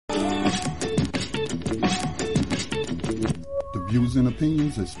views and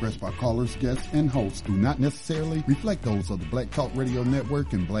opinions expressed by callers, guests, and hosts do not necessarily reflect those of the Black Talk Radio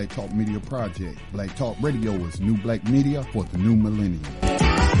Network and Black Talk Media Project. Black Talk Radio is new black media for the new millennium.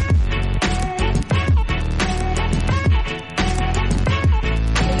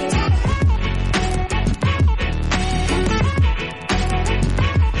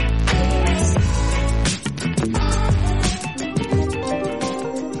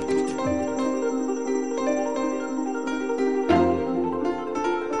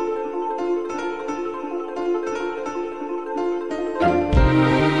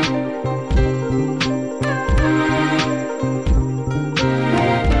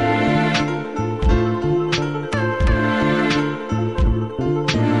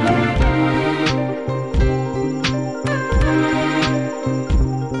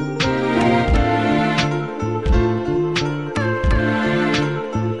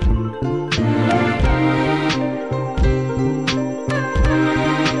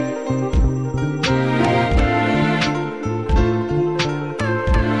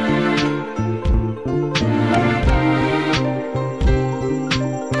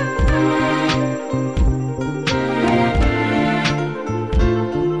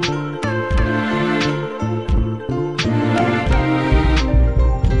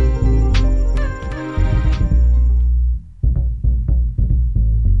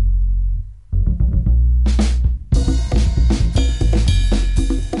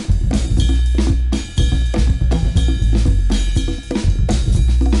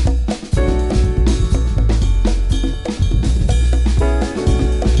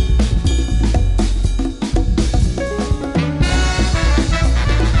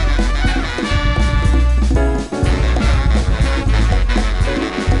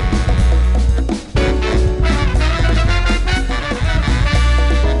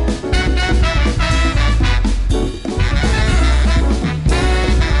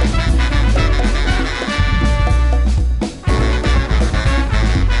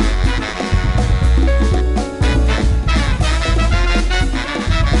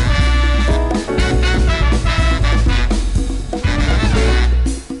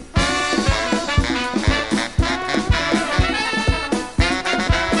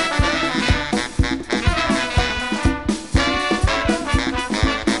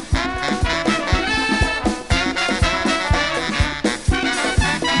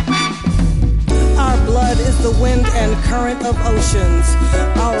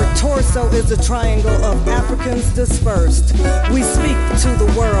 Is a triangle of Africans dispersed. We speak to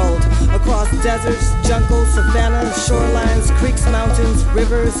the world across deserts, jungles, savannas, shorelines, creeks, mountains,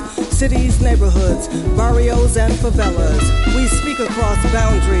 rivers, cities, neighborhoods, barrios, and favelas. We speak across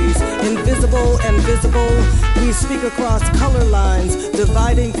boundaries, invisible and visible. We speak across color lines,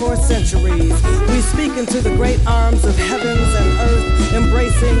 dividing for centuries. We speak into the great arms of heavens and earth,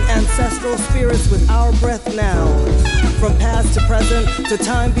 embracing ancestral spirits with our breath now. From past to present to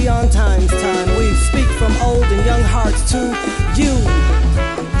time beyond time's time, we speak from old and young hearts to you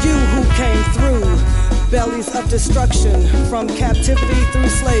who came through bellies of destruction, from captivity through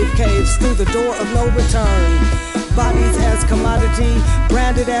slave caves, through the door of no return. Bodies as commodity,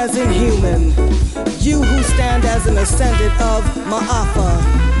 branded as inhuman. You who stand as an ascendant of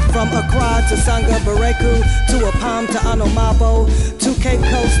Ma'afa. From Accra to Sanga Bareku, to Apam to Anomabo, to Cape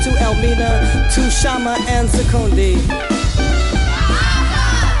Coast to Elmina, to Shama and Sekondi.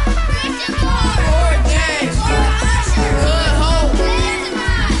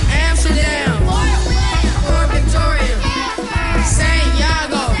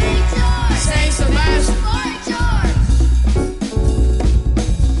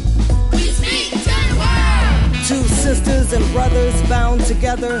 Sisters and brothers bound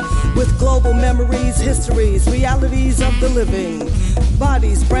together with global memories, histories, realities of the living.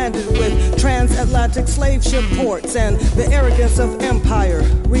 Bodies branded with transatlantic slave ship ports and the arrogance of empire.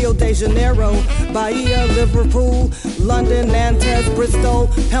 Rio de Janeiro, Bahia, Liverpool, London, Nantes, Bristol,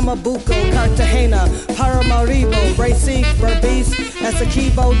 Pemabuco, Cartagena, Paramaribo, Recife, Berbice,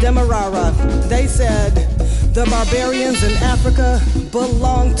 Essequibo, Demerara. They said the barbarians in Africa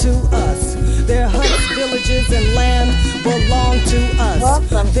belong to us. Their huts, villages, and land belong to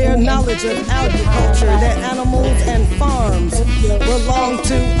us. Their knowledge of agriculture, their animals and farms belong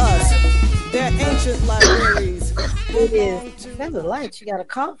to us. Their ancient libraries belong to Featherlight, you got a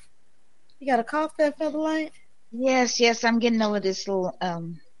cough? You got a cough there, Featherlight? Yes, I'm getting over this little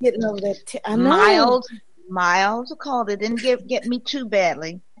getting over that mild cold. It didn't get me too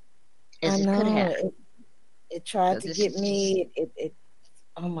badly as it could have. It tried to get me. It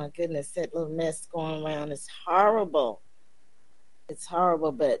oh my goodness, that little mess going around is horrible. It's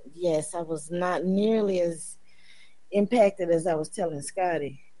horrible, but yes, I was not nearly as impacted, as I was telling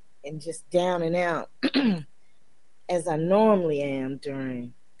Scotty, and just down and out as I normally am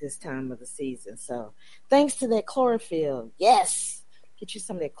during this time of the season. So thanks to that chlorophyll. Yes. Get you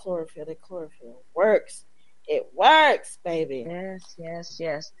some of that chlorophyll. That chlorophyll works. It works, baby.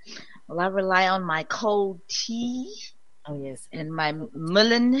 Yes. Well, I rely on my cold tea. Oh, yes. And my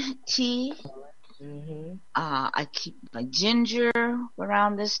mullein tea. Mm-hmm. I keep my ginger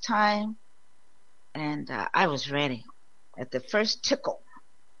around this time. And I was ready. At the first tickle,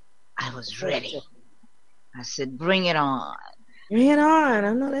 I was ready. I said, bring it on. Bring it on.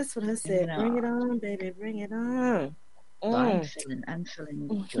 I know that's what I said. Bring it on, baby. Bring it on. So I'm feeling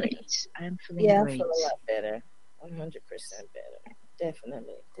great. I'm feeling great. I feel a lot better. 100% better.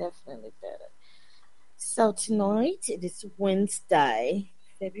 Definitely better. So tonight, it is Wednesday,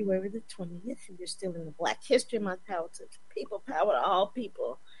 February the 20th, and we're still in the Black History Month, power to people, power to all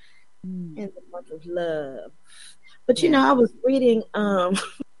people, in the month of love. But, you know, I was reading, I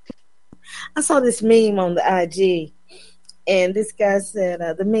saw this meme on the IG, and this guy said,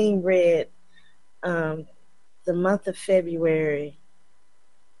 the meme read, the month of February,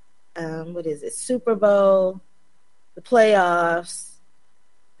 what is it, Super Bowl, the playoffs,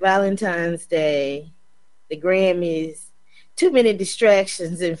 Valentine's Day, the Grammys, too many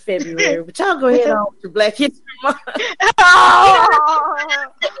distractions in February. But y'all go ahead on to Black History Month.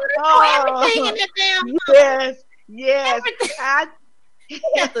 Everything in the damn month. Yes. You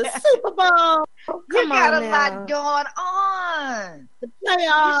got the Super Bowl. You got a lot going on. The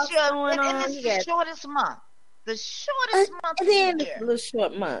playoffs going on. And it's the shortest month. The shortest month of the year. It's a little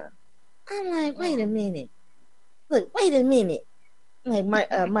short month. I'm like, wait a minute. Look, wait a minute. Like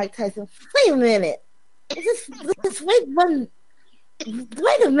Mike Tyson, wait a minute. Wait a minute.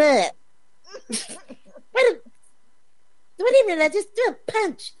 Wait a minute. I just do a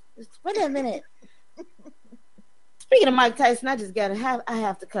punch. Wait a minute. Speaking of Mike Tyson, I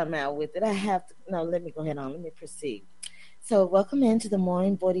have to come out with it. Let me go ahead on. Let me proceed. So welcome into the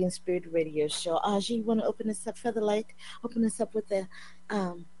Morning Body and Spirit Radio Show. Aji, you want to open us up, Featherlight? Open us up with a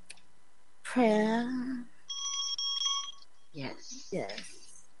prayer. Yes.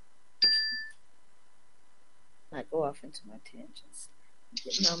 I go off into my tangents.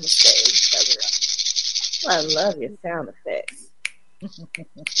 Getting on the stage, I love your sound effects.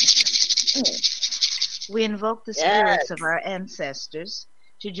 We invoke the spirits of our ancestors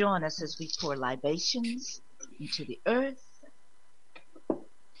to join us as we pour libations into the earth.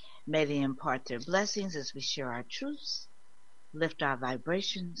 May they impart their blessings as we share our truths, lift our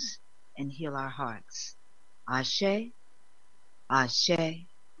vibrations, and heal our hearts. Ashe, Ashe,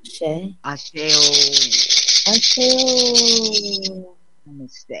 Ashe, Ashe. Ashe.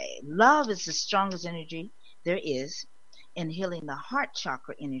 Namaste. Love is the strongest energy there is, and healing the heart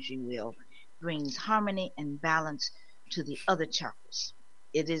chakra energy wheel brings harmony and balance to the other chakras.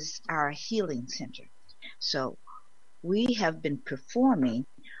 It is our healing center. So we have been performing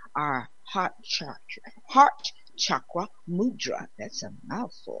our heart chakra mudra. That's a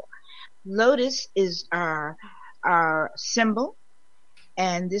mouthful. Lotus is our symbol,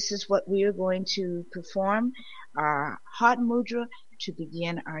 and this is what we are going to perform, our heart mudra, to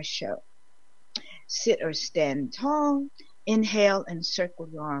begin our show. Sit or stand tall. Inhale and circle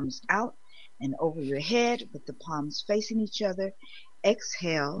your arms out and over your head with the palms facing each other.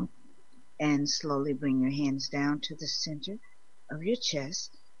 Exhale and slowly bring your hands down to the center of your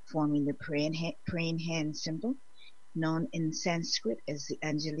chest, forming the praying hand symbol, known in Sanskrit as the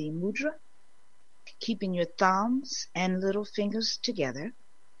Anjali Mudra. Keeping your thumbs and little fingers together,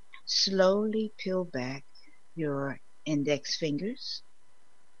 slowly peel back your index fingers,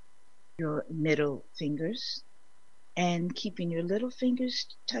 your middle fingers, and keeping your little fingers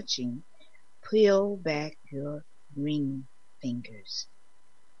touching, peel back your ring fingers.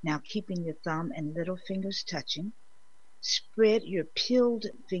 Now, keeping your thumb and little fingers touching, spread your peeled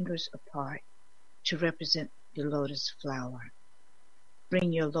fingers apart to represent the lotus flower.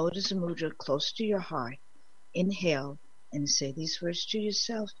 Bring your lotus mudra close to your heart. Inhale and say these words to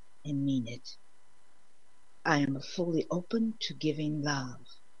yourself and mean it. I am fully open to giving love.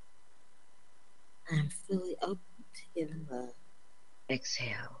 I am fully open to giving love.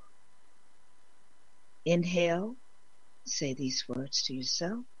 Exhale. Inhale. Say these words to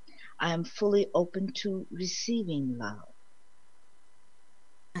yourself. I am fully open to receiving love.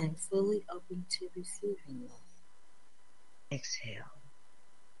 I am fully open to receiving love. Exhale.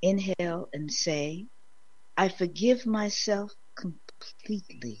 Inhale and say, I forgive myself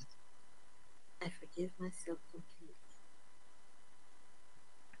completely. I forgive myself completely.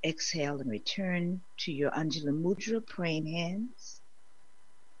 Exhale and return to your Anjali Mudra, praying hands.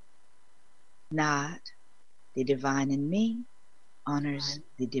 Nod The divine in me honors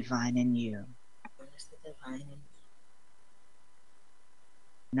the divine in you. Honors the divine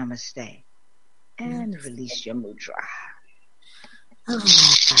in Namaste. And release your mudra.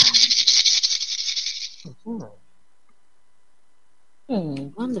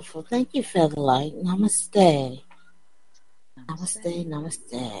 Wonderful. Thank you, Featherlight. Namaste. Namaste,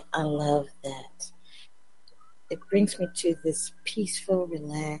 namaste. I love that. It brings me to this peaceful,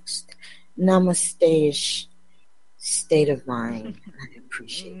 relaxed, namaste-ish state of mind. I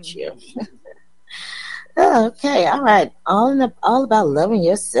appreciate you. Okay, all right. All about loving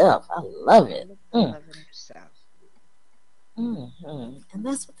yourself. I love it. Loving yourself. And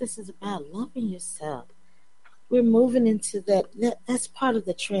that's what this is about, loving yourself. We're moving into that's part of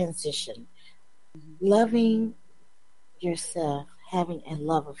the transition. Loving yourself, having a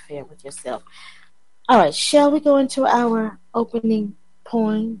love affair with yourself. All right, shall we go into our opening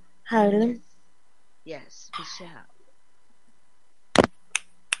poem, Harlan? Yes, we shall.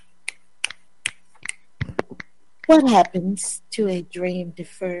 What happens to a dream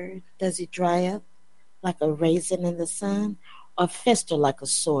deferred? Does it dry up like a raisin in the sun, or fester like a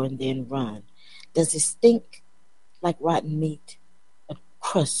sore and then run? Does it stink like rotten meat, or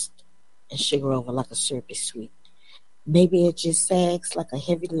crust and sugar over like a syrupy sweet? Maybe it just sags like a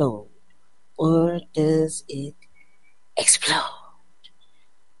heavy load, or does it explode?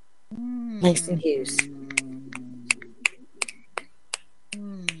 Langston Hughes.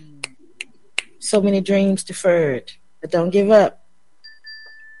 So many dreams deferred, but don't give up.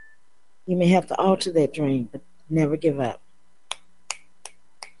 You may have to alter that dream, but never give up.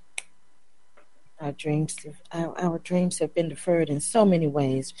 Our dreams have been deferred in so many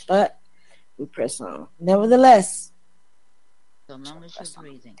ways, but we press on. Nevertheless, so long as you're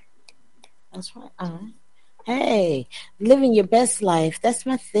breathing. That's right. All right. Hey, living your best life. That's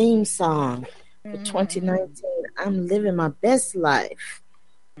my theme song for 2019. I'm living my best life.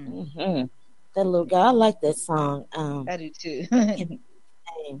 That little guy, I like that song. I do too. I'm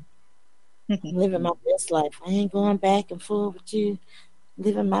living my best life. I ain't going back and forth with you.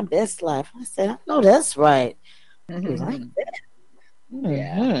 Living my best life. I said, I know that's right. I like that.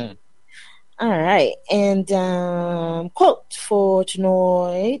 Yeah. All right. And quote for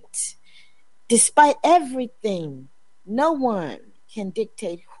tonight. Despite everything, no one can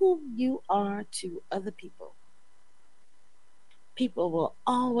dictate who you are to other people. People will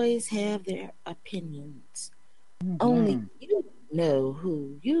always have their opinions. Only you know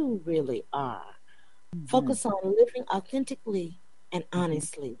who you really are. Focus on living authentically and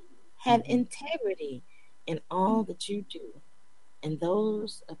honestly. Have integrity in all that you do. And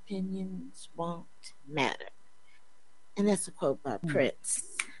those opinions won't matter. And that's a quote by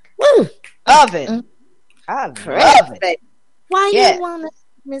Prince. Woo! Love it. I love it. Why you want to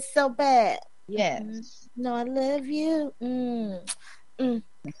miss so bad? Yes. No, I love you.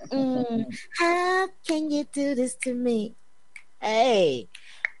 How can you do this to me? Hey,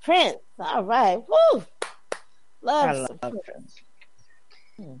 Prince. All right. Woo! Love Prince.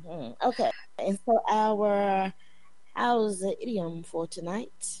 Okay. And so how's the idiom for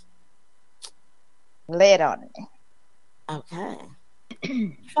tonight? Lay it on me. Okay.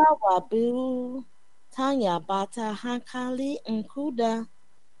 Fawabu Tanya Bata Hankali Nkuda.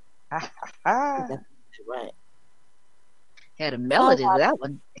 Right. Had a melody to that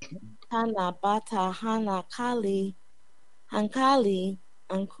one. Tana Bata Hanakali Hankali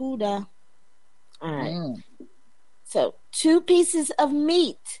Nkuda. All right. So 2 pieces of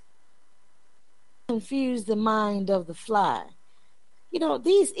meat confuse the mind of the fly. You know,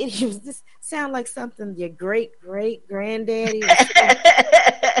 these idioms just sound like something your great granddaddy was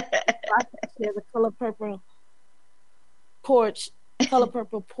the color purple porch and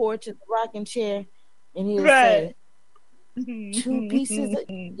the rocking chair, and he'll say 2 pieces of,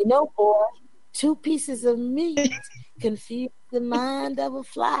 you know, boy, 2 pieces of meat confuse the mind of a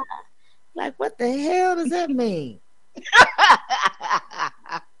fly. Like, what the hell does that mean?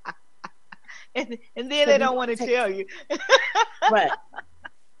 And then they don't want to tell you. Right.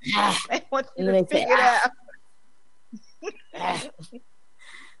 They want you to figure it out.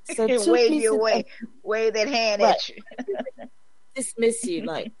 So wave that hand at you. Dismiss you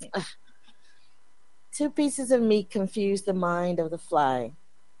like 2 pieces of meat confuse the mind of the fly.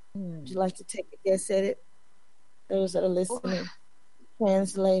 Would you like to take a guess at it? Those that are listening,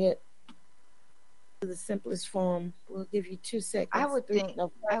 translate it to the simplest form. We'll give you 2 seconds. I would think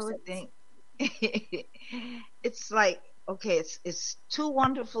it's like, okay, it's 2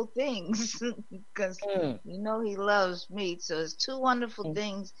 wonderful things because you know he loves meat, so it's 2 wonderful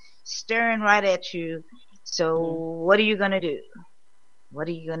things staring right at you. So what are you gonna do?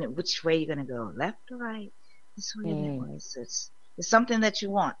 Which way are you gonna go? Left or right? That's who your network is. It's something that you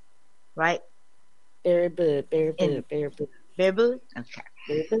want, right? Very good, very good, very good. Very good? Okay.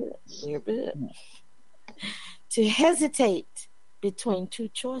 Very good, very good. To hesitate between two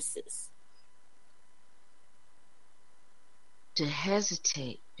choices. To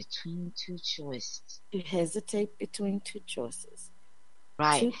hesitate between two choices. To hesitate between two choices.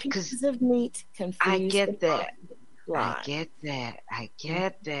 Right. Two pieces of meat confused. I get that. Fly. I get that. I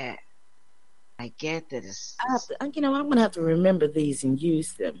get that. I get that. I'm going to have to remember these and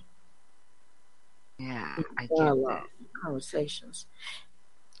use them. Yeah, I get that. Conversations.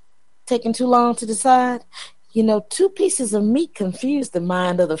 Taking too long to decide. You know, two pieces of meat confuse the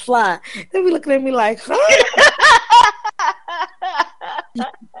mind of the fly. They be looking at me like, huh?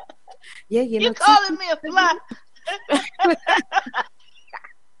 Yeah, you calling me a fly?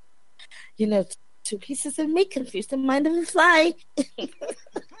 You know, two pieces of meat confuse the mind of a fly.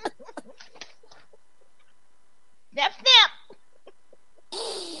 Nap.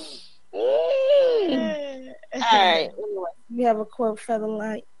 All right. You have a quote,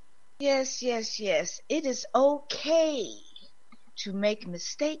 Featherlight? Yes. It is okay to make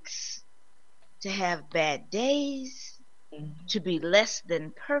mistakes, to have bad days, to be less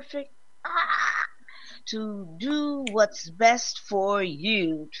than perfect, to do what's best for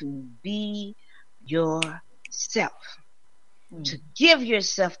you, to be yourself, to give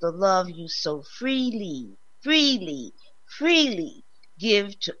yourself the love you so freely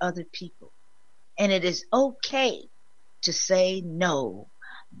give to other people. And it is okay to say no.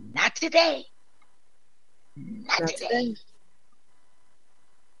 Not today. Not today.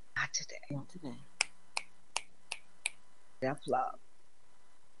 Not today. Self-love.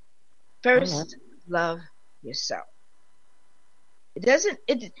 First, love yourself.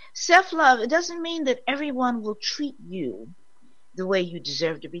 Self-love, it doesn't mean that everyone will treat you the way you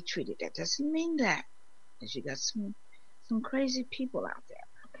deserve to be treated. That doesn't mean that. Because you got some crazy people out there.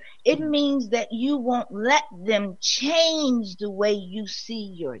 It means that you won't let them change the way you see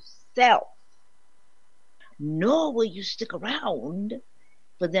yourself. Nor will you stick around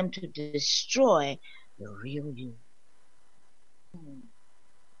for them to destroy the real you.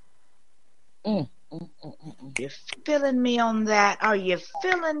 You're feeling me on that? Are you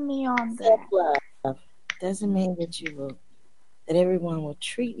feeling me on that? Self-love doesn't mean that everyone will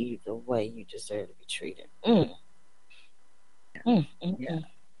treat you the way you deserve to be treated. Yeah.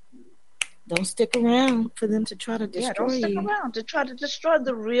 Don't stick around for them to try to destroy you. Don't stick around to try to destroy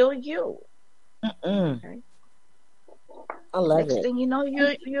the real you. Okay. I love it. Next thing you know,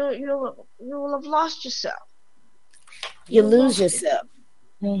 you will have lost yourself. You lose yourself.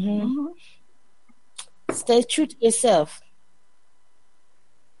 Stay true to yourself.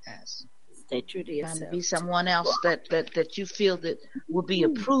 Yes. Stay true to yourself. Trying to be someone else that you feel that will be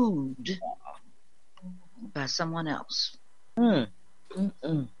approved by someone else.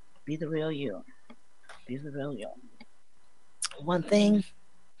 Be the real you. Be the real you. One thing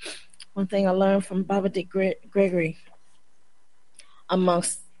I learned from Baba Dick Gregory,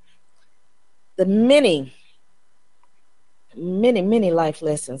 amongst the many life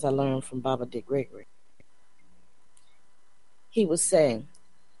lessons I learned from Baba Dick Gregory, he was saying,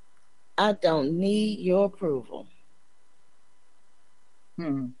 I don't need your approval.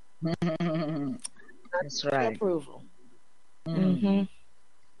 That's right. Your approval.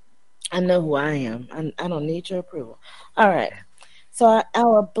 I know who I am. I don't need your approval. All right. So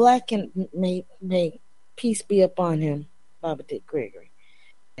our black and may peace be upon him, Baba Dick Gregory.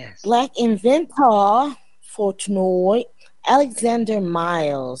 Yes. Black inventor Fortunoid Alexander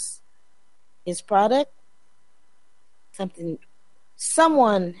Miles. His product,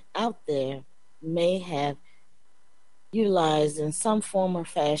 someone out there may have utilized in some form or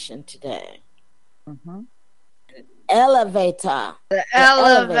fashion today. Elevator. The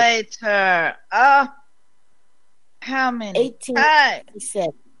elevator. How many times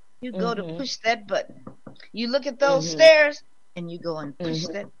you go to push that button? You look at those stairs and you go and push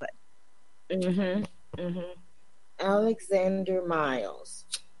that button. Alexander Miles.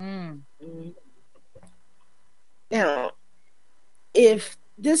 Now, if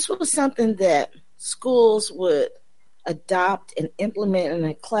this was something that schools would adopt and implement in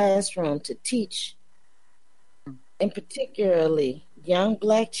a classroom to teach, and particularly young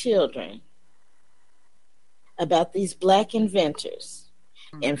black children, about these black inventors,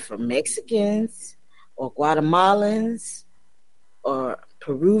 and for Mexicans or Guatemalans or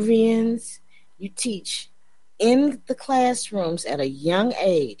Peruvians, you teach in the classrooms at a young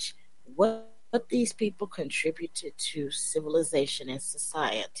age what these people contributed to civilization and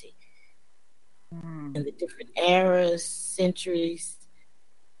society in the different eras, centuries,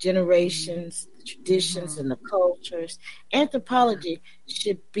 generations, the traditions, and the cultures. Anthropology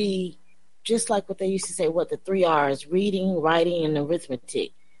should be just like what they used to say, what the 3 R's: reading, writing, and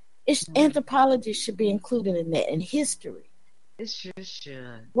arithmetic. Anthropology should be included in that, and history. It sure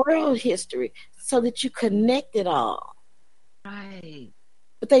should. World history, so that you connect it all. Right.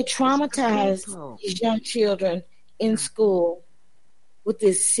 But they traumatize these young children in school with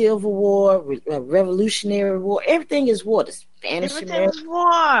this Civil War, Revolutionary War. Everything is war. The Spanish Everything's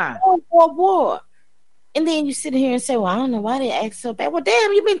war. War. And then you sit here and say, well, I don't know why they act so bad. Well,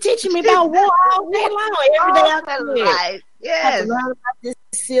 damn, you've been teaching me about war all day long. Every day I come here. Yes. I have to learn about this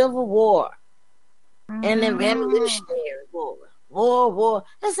Civil War and the Revolutionary War. War.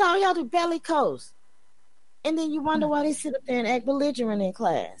 That's all y'all do, bellicose. And then you wonder why they sit up there and act belligerent in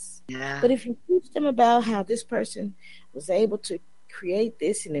class. Yeah. But if you teach them about how this person was able to create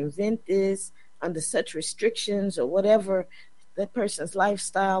this and invent this under such restrictions or whatever that person's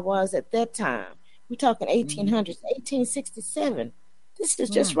lifestyle was at that time, we're talking 1800s, 1867. This is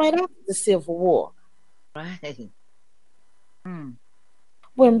just right after the Civil War. Right.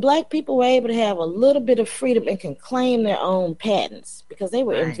 When black people were able to have a little bit of freedom and can claim their own patents because they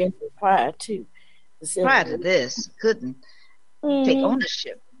were invented prior to the Civil War. Prior to this, couldn't take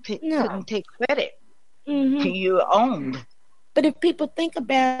ownership, couldn't take credit. You owned. But if people think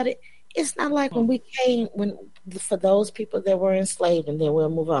about it, it's not like when we came, for those people that were enslaved, and then we'll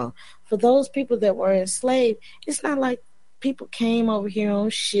move on. For those people that were enslaved, it's not like people came over here on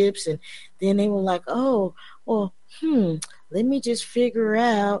ships and then they were like, oh, well, let me just figure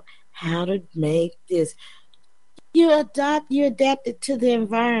out how to make this. You adapted to the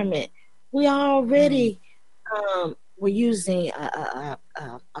environment. We already were using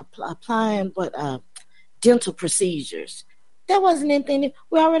applying dental procedures. That wasn't anything.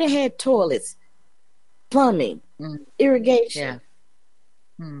 We already had toilets, plumbing, irrigation,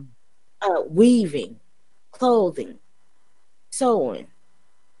 weaving, clothing, sewing,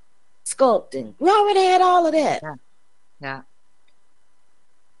 sculpting. We already had all of that. Yeah.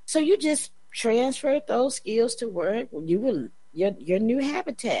 So you just transferred those skills to work. You were your new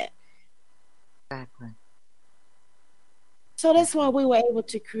habitat. Exactly. So that's why we were able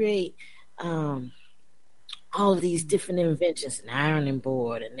to create all of these different inventions: an ironing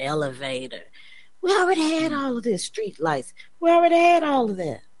board, an elevator. We already had all of this. Street lights. We already had all of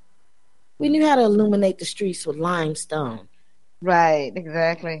that. We knew how to illuminate the streets with limestone. Right.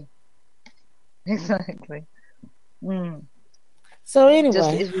 Exactly. So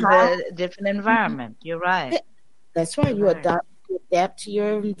anyway, it's a different environment. You're right. That's right. You adapt to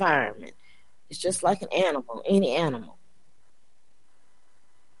your environment. It's just like an animal, any animal.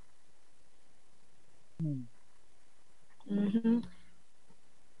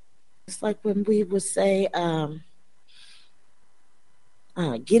 It's like when we would say,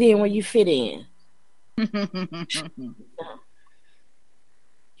 get in where you fit in. You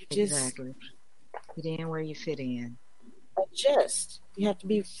just exactly. Get in where you fit in. Adjust. You have to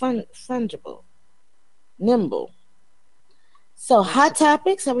be fungible, nimble. So, hot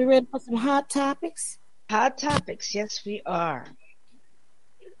topics. Are we ready for some hot topics? Hot topics. Yes, we are.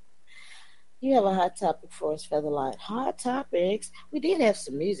 You have a hot topic for us, Featherlight. Hot topics. We did have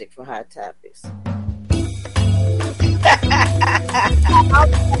some music for hot topics. For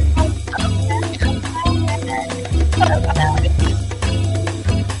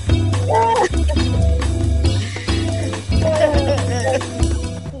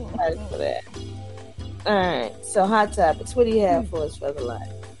that. All right. So, hot topics. What do you have for us, Featherlight?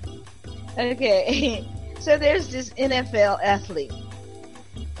 Okay. So there's this NFL athlete.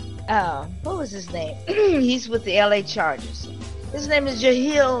 What was his name? He's with the LA Chargers. His name is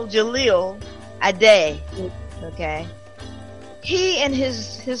Jaleel Ade. Okay. He and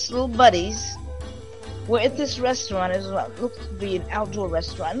his little buddies were at this restaurant. It was what looked to be an outdoor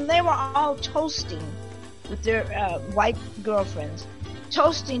restaurant. And they were all toasting with their white girlfriends,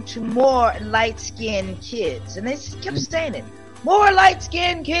 toasting to more light-skinned kids. And they kept saying it. More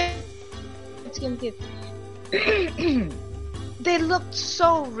light-skinned kids. Light-skinned kids. They looked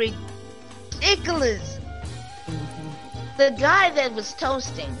so ridiculous. The guy that was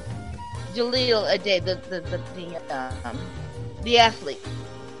toasting, Jaleel Ade, the athlete,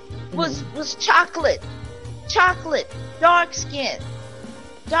 was chocolate, dark skin,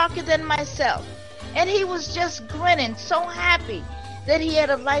 darker than myself, and he was just grinning, so happy that he had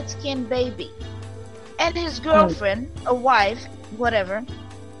a light-skinned baby, and his girlfriend, a wife, whatever,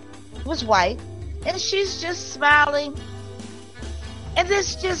 was white, and she's just smiling. And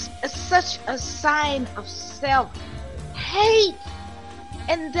this just is such a sign of self-hate.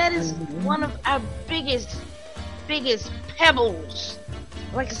 And that is one of our biggest pebbles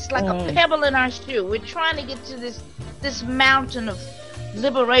like it's like a pebble in our shoe. We're trying to get to this mountain of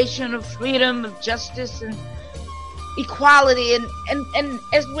liberation, of freedom, of justice, and equality. And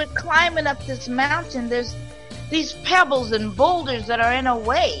as we're climbing up this mountain, there's these pebbles and boulders that are in our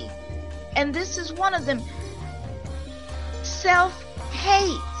way. And this is one of them.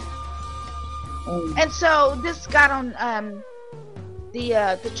 Self-hate. And so this got on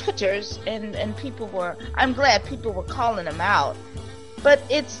the Twitters, and people were, I'm glad people were calling them out. But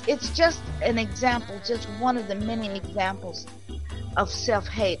it's just an example, just one of the many examples of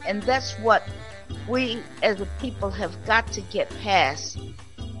self-hate. And that's what we as a people have got to get past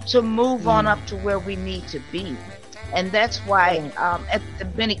to move on up to where we need to be. And that's why at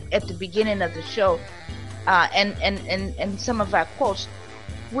the beginning of the show, and some of our quotes,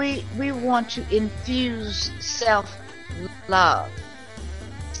 we want to infuse self-love.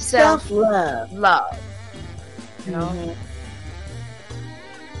 Self-love. You know?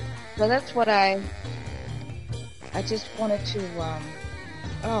 So that's what I just wanted to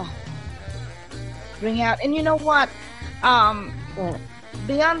bring out. And you know what?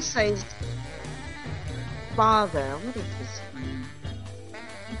 Beyonce's father, what is his name?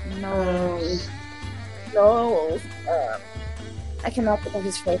 No. I cannot think of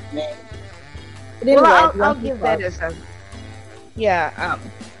his first name. But anyway, well, I'll give that as a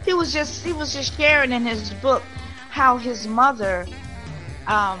he was just sharing in his book how his mother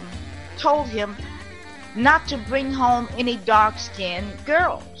told him not to bring home any dark-skinned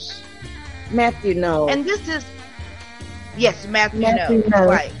girls. Matthew knows. And this is Matthew knows.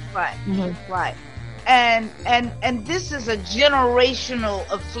 Right. Mm-hmm. Right. And this is a generational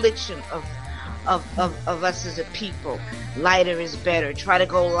affliction of us as a people. Lighter is better. Try to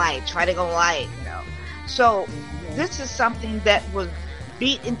go light, you know. So this is something that was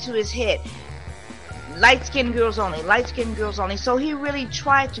beat into his head. Light-skinned girls only. So he really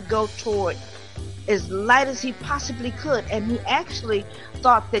tried to go toward as light as he possibly could. And he actually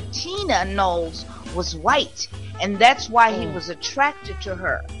thought that Tina Knowles was white. And that's why he was attracted to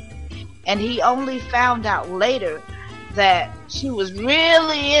her. And he only found out later that she was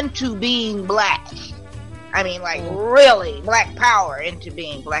really into being black. I mean, like really black power into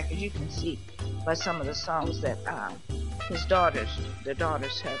being black, as you can see by some of the songs that the daughters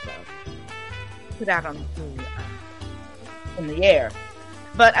have put out on in the air.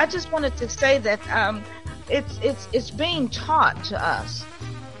 But I just wanted to say that it's being taught to us,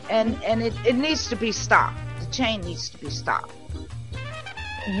 and it needs to be stopped. The chain needs to be stopped.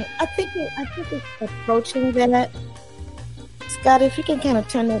 I think it's approaching that. Scott, if you can kind of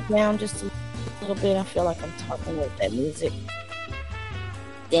turn that down just a little bit, I feel like I'm talking with that music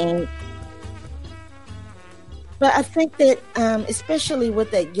thing. But I think that, especially with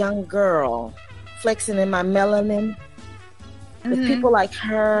that young girl flexing in my melanin, with people like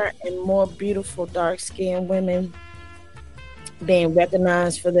her and more beautiful dark-skinned women being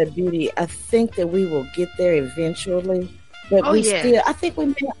recognized for their beauty, I think that we will get there eventually. But I think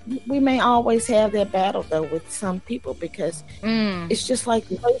we may always have that battle though with some people, because it's just like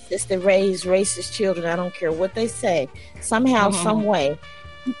racists that raise racist children. I don't care what they say. Somehow, some way,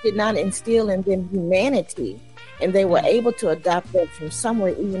 you did not instill in them humanity, and they were able to adopt that from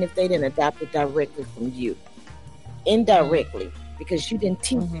somewhere, even if they didn't adopt it directly from you, indirectly, because you didn't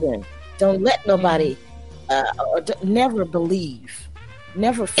teach them. Don't let nobody, never believe,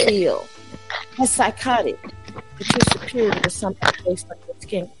 never feel. That's psychotic. That you're superior to something based on your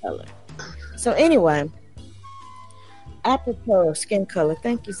skin color. So anyway, apropos of skin color,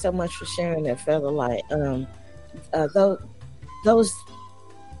 thank you so much for sharing that, Featherlight. Those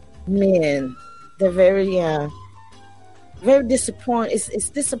men, they're very disappointed. It's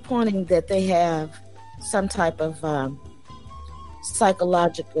disappointing that they have some type of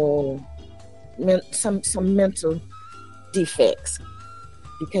psychological, some mental defects.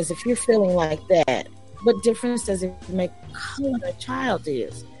 Because if you're feeling like that, what difference does it make color a child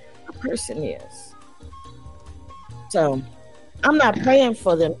is, a person is? So, I'm not praying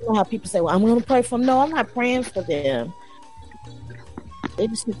for them. You know how people say, well, I'm going to pray for them. No, I'm not praying for them. They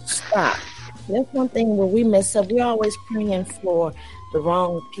just need to stop. That's one thing where we mess up. We're always praying for the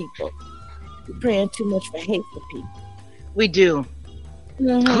wrong people. We're praying too much for hateful people. We do.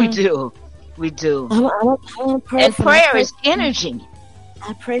 We do. I pray and prayer is energy.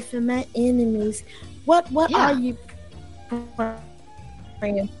 I pray for my enemies. What are you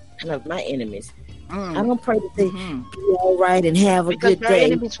praying for my enemies? I don't pray that they be all right and have a good day. Because your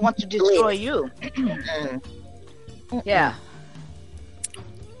enemies want to destroy you. Yeah.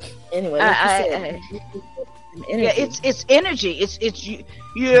 Anyway, it's energy. It's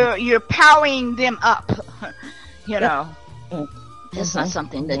you're powering them up. You know. That's not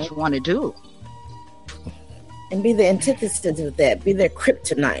something that you want to do. And be the antithesis of that. Be their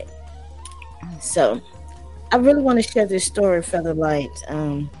kryptonite. So, I really want to share this story,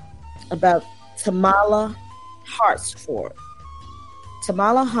 Featherlight, about Tamala Hartsford.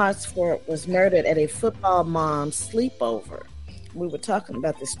 Tamala Hartsford was murdered at a football mom's sleepover. We were talking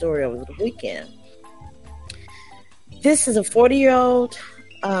about this story over the weekend. This is a 40-year-old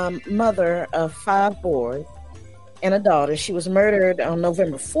mother of 5 boys and a daughter. She was murdered on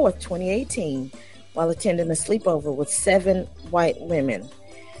November 4th, 2018, while attending a sleepover with 7 white women.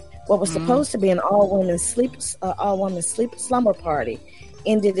 What was supposed to be an all-women slumber party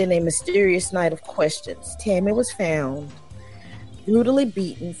ended in a mysterious night of questions. Tammy was found brutally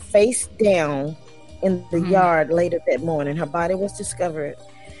beaten, face down, in the yard later that morning. Her body was discovered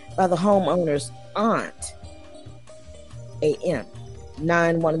by the homeowner's aunt. A.M.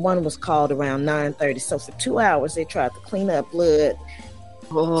 911 was called around 9:30. So for 2 hours, they tried to clean up blood,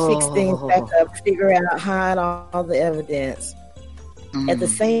 fix things back up, figure out, hide all the evidence. At the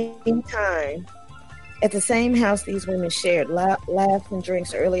same time, at the same house these women shared laughs and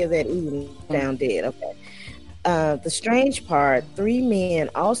drinks earlier that evening, found dead. Okay. The strange part, 3 men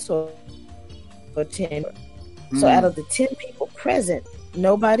also attended. So out of the 10 people present,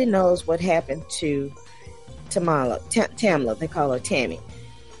 nobody knows what happened to Tamla. They call her Tammy.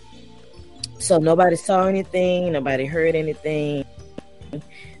 So nobody saw anything, nobody heard anything.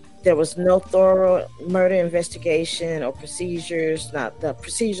 There was no thorough murder investigation or procedures. The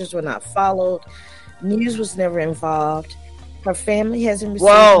procedures were not followed. News was never involved. Her family hasn't received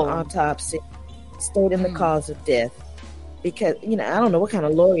an autopsy stating the cause of death, because I don't know what kind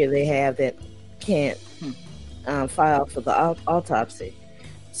of lawyer they have that can't file for the autopsy.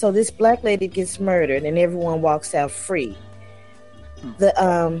 So this black lady gets murdered and everyone walks out free. The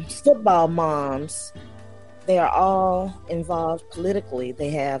football moms, they are all involved politically.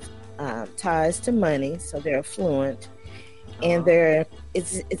 They have ties to money, so they're affluent, and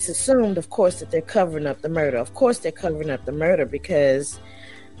it's assumed, of course, that they're covering up the murder. Of course, they're covering up the murder, because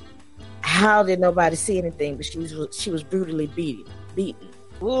how did nobody see anything? But she was brutally beaten.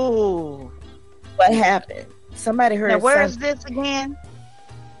 Ooh, what happened? Somebody heard. Now, where is this again?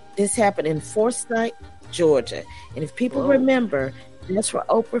 This happened in Forsyth, Georgia, and if people remember, that's where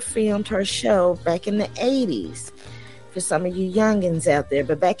Oprah filmed her show back in the 80s. For some of you youngins out there,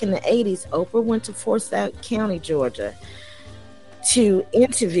 but back in the 80s, Oprah went to Forsyth County, Georgia, to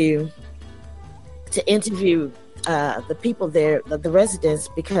interview the people there, the residents,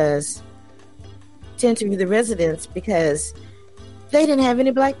 because they didn't have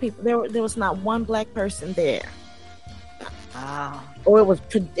any black people. There was not one black person there. Or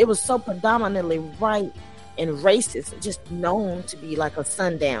it was so predominantly white and racist, just known to be like a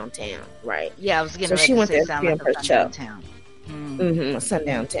sundown town, right? Yeah, I was getting so she went there to film her show. Town. A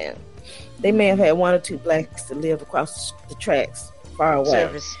sundown town. They may have had 1 or 2 blacks that lived across the tracks far away.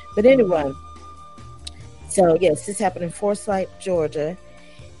 Service. But anyway, so yes, this happened in Forsyth, Georgia,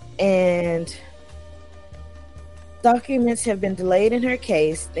 and documents have been delayed in her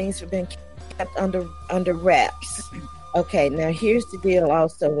case. Things have been kept under wraps. Okay, now here's the deal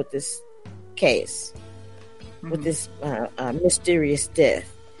also with this case, with this mysterious death.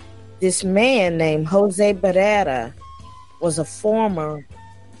 This man named Jose Barrera was a former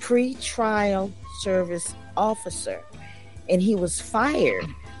pre-trial service officer, and he was fired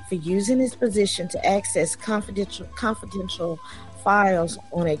for using his position to access confidential files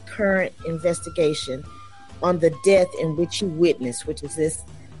on a current investigation on the death in which he witnessed, which is this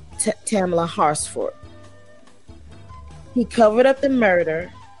Tamla Hartsford. He covered up the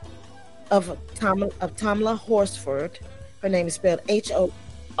murder of Tamla Horsford. Her name is spelled Horsford.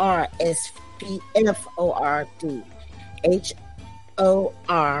 Horsford.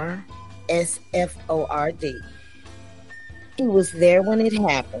 He was there when it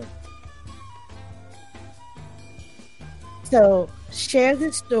happened. So share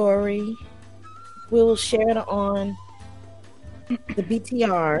this story. We'll share it on the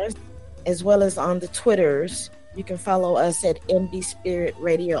BTRs as well as on the Twitters. You can follow us at MB Spirit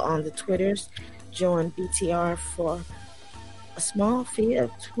Radio on the Twitters. Join BTR for a small fee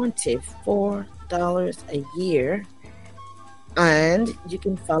of $24 a year. And you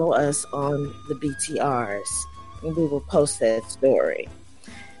can follow us on the BTRs. And we will post that story.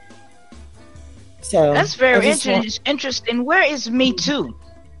 So that's very interesting. Where is Me Too?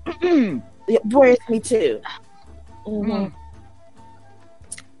 Where is Me Too?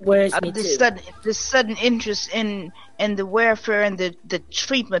 Where is Me Too? This sudden interest in the welfare and the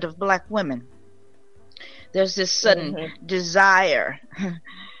treatment of black women. There's this sudden desire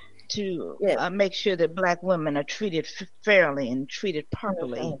to Yeah. make sure that black women are treated fairly and treated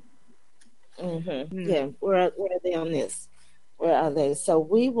properly. Yeah. Where are they on this? Where are they? So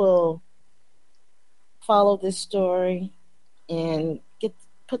we will follow this story and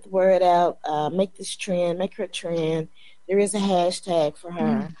put the word out. Make this trend. Make her trend. There is a hashtag for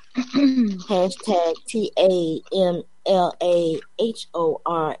her. Hashtag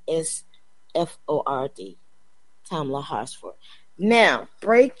TAMLAHORSFORD. Tamla Horsford. Now,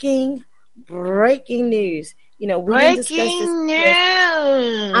 breaking news. You know, we didn't discuss this. Breaking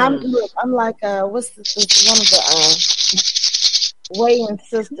news. I'm like, what's one of the Wayans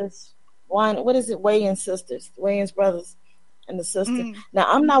sisters? What is it? Wayans sisters, Wayans brothers, and the sister. Now,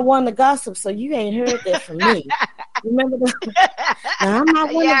 I'm not one to gossip, so you ain't heard that from me. Remember that? Now, I'm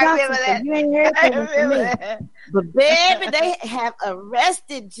not one to gossip, so you ain't heard that from me. But baby, they have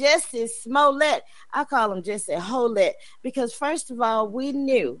arrested Jesse Smollett. I call him Jesse Holett because first of all, we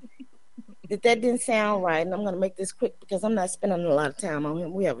knew that didn't sound right, and I'm going to make this quick because I'm not spending a lot of time on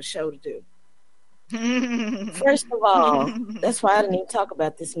him. We have a show to do. First of all, that's why I didn't even talk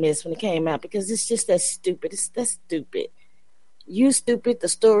about this mess when it came out because it's just that stupid. That's stupid. You stupid. The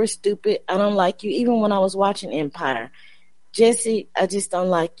story's stupid. I don't like you. Even when I was watching Empire, Jesse, I just don't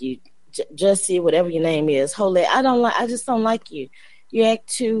like you. Jesse, whatever your name is, Holett, I just don't like you. You act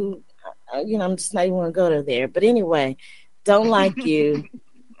too. I'm just not even going to go there. But anyway, don't like you.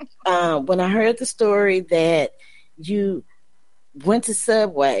 When I heard the story that you went to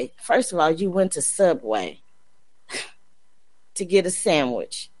Subway, first of all, you went to Subway to get a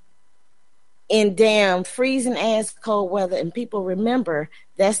sandwich in damn freezing ass cold weather. And people remember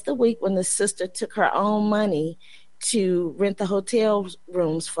that's the week when the sister took her own money to rent the hotel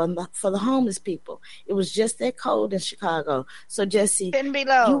rooms for the homeless people. It was just that cold in Chicago. So Jesse,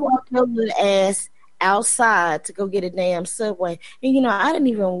 you walked your little ass outside to go get a damn Subway. And I didn't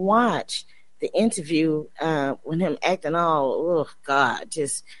even watch the interview when him acting all, oh God,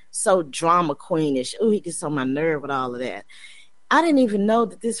 just so drama queenish. Oh, he gets on my nerve with all of that. I didn't even know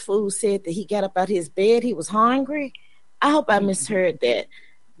that this fool said that he got up out of his bed. He was hungry. I hope I misheard that.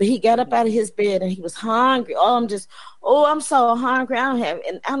 But he got up out of his bed and he was hungry. I'm so hungry. I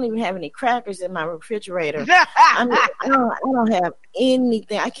don't even have any crackers in my refrigerator. I don't have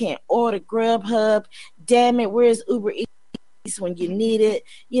anything. I can't order Grubhub. Damn it, where's Uber Eats when you need it?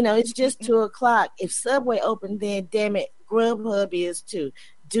 It's just 2:00. If Subway opened, then damn it, Grubhub is too.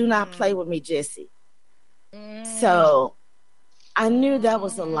 Do not play with me, Jesse. So I knew that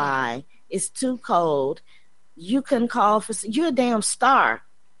was a lie. It's too cold. You couldn't call for. You're a damn star.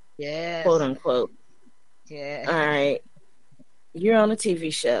 Yes. Quote unquote. Yeah. All right. You're on a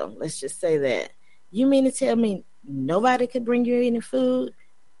TV show. Let's just say that. You mean to tell me nobody could bring you any food?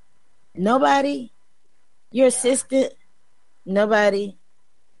 Nobody? Your assistant? Nobody?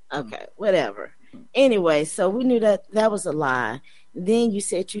 Okay, whatever. Anyway, so we knew that was a lie. Then you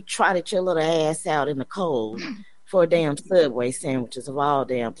said you trotted your little ass out in the cold for a damn Subway sandwiches of all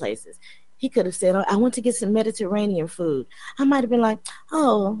damn places. He could have said, I went to get some Mediterranean food. I might have been like,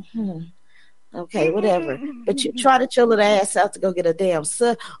 okay, whatever. But you trotted your little ass out to go get a damn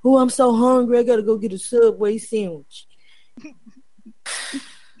sub. Oh, I'm so hungry. I got to go get a Subway sandwich.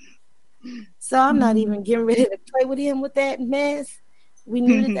 So I'm not even getting ready to play with him with that mess. We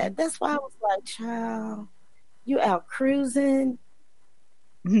knew that. That's why I was like, child, you out cruising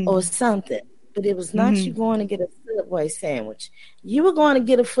or something. But it was not you going to get a Subway sandwich. You were going to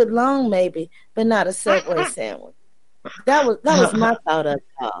get a foot long, maybe, but not a Subway sandwich. That was my thought of it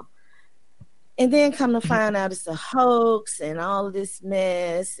all. And then come to find out it's a hoax and all of this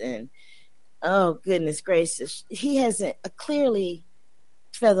mess. And, oh, goodness gracious. He hasn't, clearly,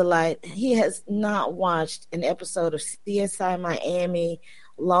 Featherlight, he has not watched an episode of CSI Miami,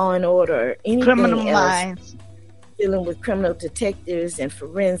 Law and Order, or anything Criminal else Minds dealing with criminal detectives and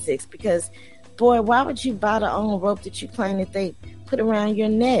forensics. Because, boy, why would you buy the own rope that you claim that they put around your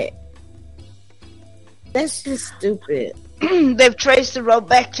neck? That's just stupid. They've traced the rope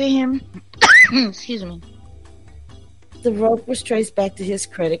back to him. Excuse me. The rope was traced back to his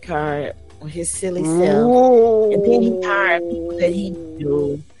credit card or his silly self. And then he hired people that he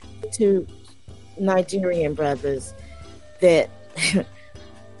knew, two Nigerian brothers that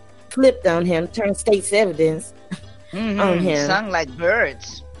flipped on him, turned state's evidence on him. Sung like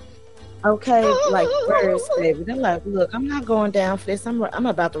birds. Okay, like birds, baby. They're like, look, I'm not going down for this. I'm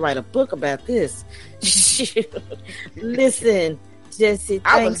about to write a book about this. Listen, Jesse,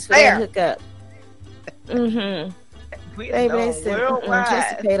 thanks for that hookup. Baby, they said,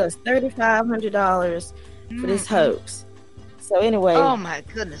 Jesse paid us $3,500 for this hoax. So anyway, oh my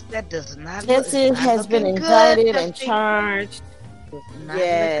goodness, that does not. Jesse has been indicted and charged Not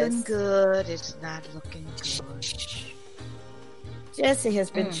Yes. looking good. It's not looking good. Jesse has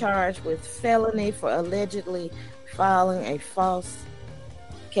been charged with felony for allegedly filing a false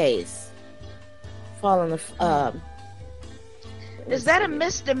case. Is that a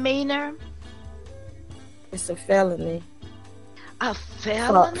misdemeanor? It's a felony. A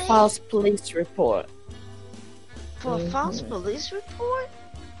felony? False police report. For a false police report?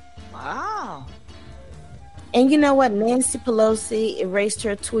 Wow. And you know what? Nancy Pelosi erased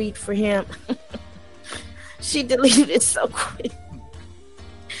her tweet for him. She deleted it so quick.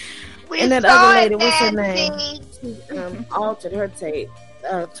 And that other lady, what's her name? She altered her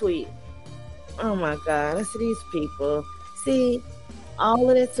tweet. Oh my God. I see these people. See, all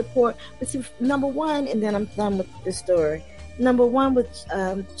of that support. But see, number one, and then I'm done with the story. Number one with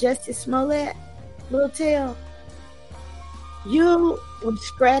Justice Smollett, Little Tail. You were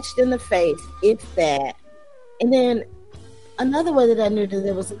scratched in the face, if that. And then another way that I knew that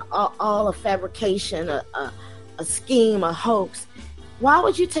there was all a fabrication, a scheme, a hoax. Why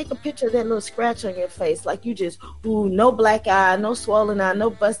would you take a picture of that little scratch on your face? Like you just, no black eye, no swollen eye, no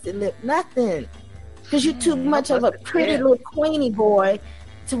busted lip, nothing. Because you're too much of a pretty little Queenie boy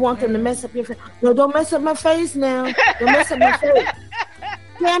to want them to mess up your face. No, don't mess up my face now. Don't mess up my face.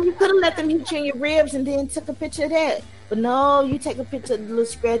 Damn, you could have let them hit you in your ribs and then took a picture of that. But no, you take a picture of the little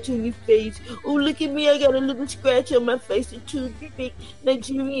scratch on your face. Oh, look at me, I got a little scratch on my face. The two big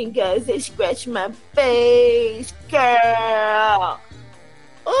Nigerian guys, they scratch my face, girl.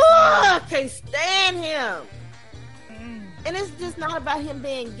 Oh, I can't stand him. And it's just not about him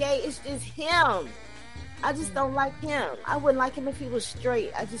being gay. It's just him. I just don't like him. I wouldn't like him if he was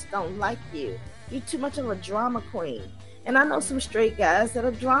straight. I just don't like you. You're too much of a drama queen. And I know some straight guys that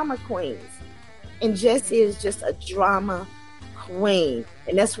are drama queens. And Jessie is just a drama queen.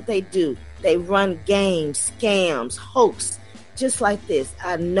 And that's what they do. They run games, scams, hoax, just like this.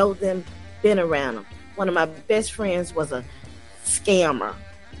 I know them, been around them. One of my best friends was a scammer,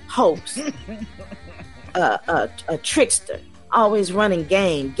 hoax, a trickster, always running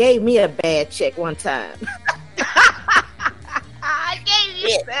game. Gave me a bad check one time. I gave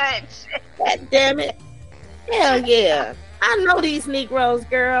you a bad check. God damn it. Hell yeah. I know these Negroes,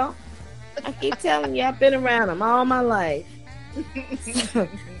 girl. I keep telling you, I've been around them all my life.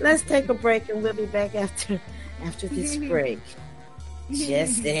 Let's take a break and we'll be back after this break.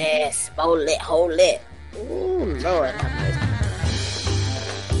 Just this. Hold it. Ooh, Lord have mercy.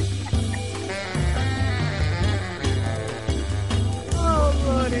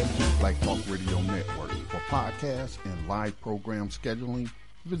 Black Talk Radio Network. For podcasts and live program scheduling,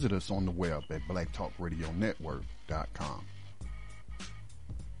 visit us on the web at blacktalkradionetwork.com.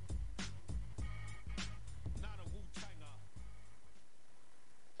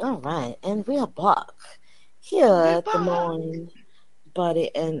 All right, and we are back here at the Mind,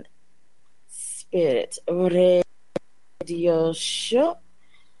 Body, and Spirit Radio Show.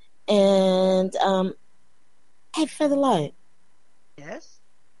 And, hey, Featherlight. Yes?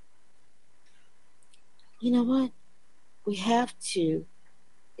 You know what? We have to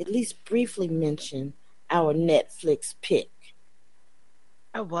at least briefly mention our Netflix pick.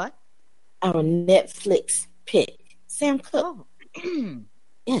 A what? Our Netflix pick. Sam Cooke. Oh.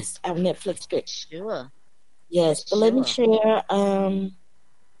 Yes, our Netflix pick. Sure. Yes, but let me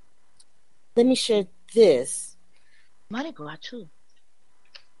share this. Mardi Gras too.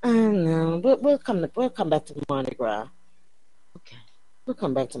 I know, but we'll come back to Mardi Gras. Okay. We'll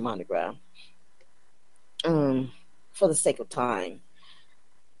come back to Mardi Gras. For the sake of time.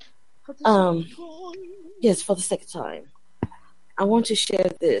 Yes, for the sake of time. I want to share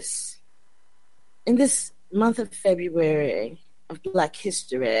this. In this month of February of Black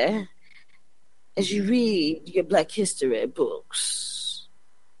History, as you read your Black History books,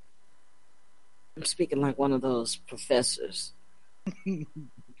 I'm speaking like one of those professors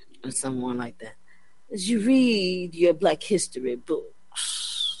or someone like that. As you read your Black History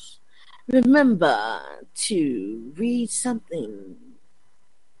books, remember to read something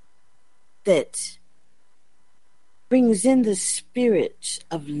that brings in the spirit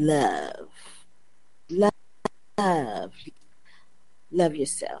of love. Love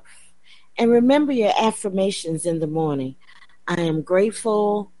yourself. And remember your affirmations in the morning. I am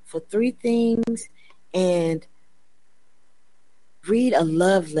grateful for 3 things, and read a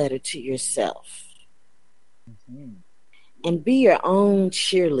love letter to yourself. Mm-hmm. And be your own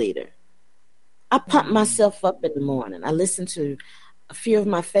cheerleader. I pump myself up in the morning. I listen to a few of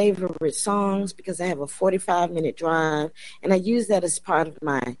my favorite songs because I have a 45-minute drive, and I use that as part of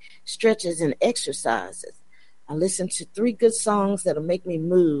my stretches and exercises. I listen to 3 good songs that'll make me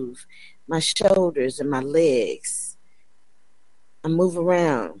move my shoulders and my legs. I move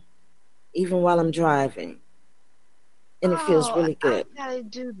around even while I'm driving, and it feels really good. I gotta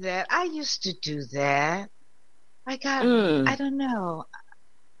do that. I used to do that. I don't know.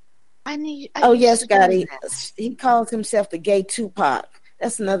 Oh yes, Scotty. He calls himself the gay Tupac.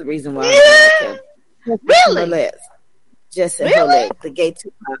 That's another reason why I like him. Really? Jesse Really? Hollet, the gay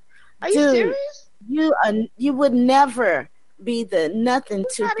Tupac. Are you serious? You would never be the nothing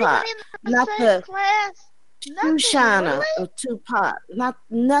Tupac, not the shoe shiner of Tupac, not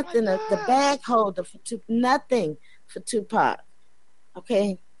nothing of the bag holder for nothing for Tupac.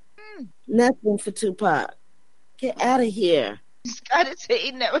 Okay, nothing for Tupac. Get out of here. Scotty said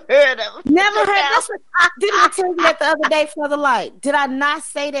he never heard of him. Never heard. That's what, didn't I tell you that the other day for the light? Did I not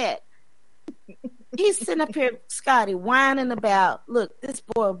say that? He's sitting up here, Scotty, whining about, look, this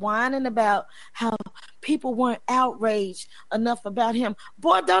boy whining about how people weren't outraged enough about him.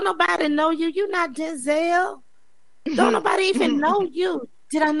 Boy, don't nobody know you. You're not Denzel. Don't nobody even know you.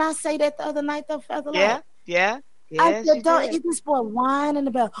 Did I not say that the other night, though, Featherlight? Yeah. I said, this boy whining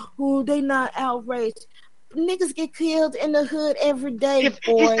about, they not outraged. Niggas get killed in the hood every day,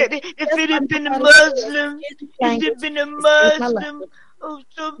 boy. If it had been a Muslim, they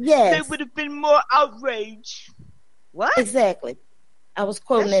would have been more outraged. What? Exactly. I was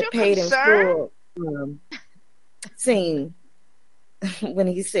quoting that Paid in Full scene when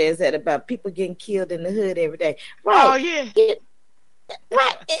he says that about people getting killed in the hood every day. Right. Oh, yeah.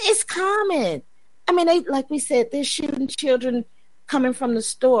 Right. It's common. I mean, they, like we said, they're shooting children coming from the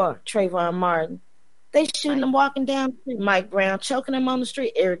store, Trayvon Martin. They shooting them walking down the street. Mike Brown choking them on the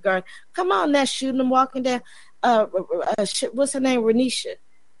street. Eric Garner. Come on now, shooting them walking down. What's her name? Renisha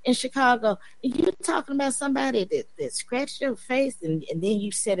in Chicago. And you talking about somebody that scratched your face and then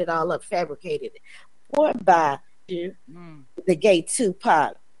you set it all up, fabricated it. Boy, by you, the gay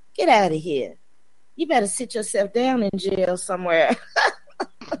Tupac. Get out of here. You better sit yourself down in jail somewhere.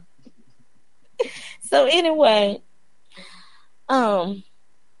 So anyway,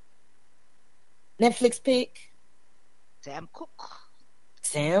 Netflix pick. Sam Cooke.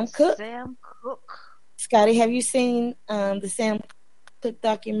 Scotty, have you seen the Sam Cooke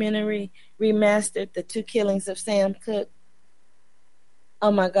documentary remastered, The Two Killings of Sam Cooke?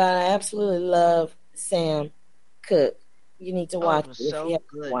 Oh my God, I absolutely love Sam Cooke. You need to watch it. So you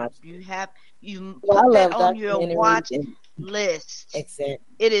good. You well, put that on your watch list. Exactly.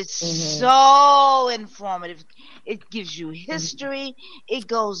 It is so informative. It gives you history. It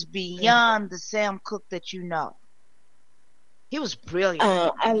goes beyond the Sam Cooke that you know. He was brilliant.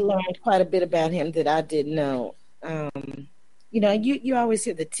 I learned quite a bit about him that I didn't know. You always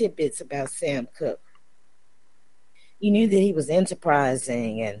hear the tidbits about Sam Cooke. You knew that he was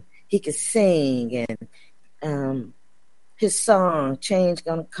enterprising and he could sing, and his song "Change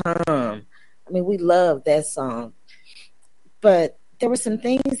Gonna Come." I mean, we love that song. But there were some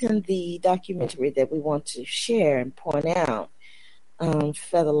things in the documentary that we want to share and point out.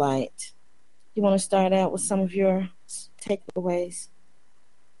 Featherlight, you want to start out with some of your takeaways?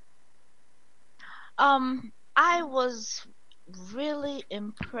 I was really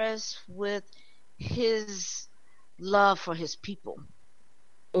impressed with his love for his people.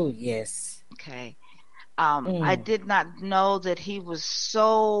 Oh, yes. Okay. I did not know that he was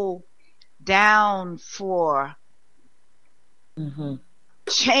so down for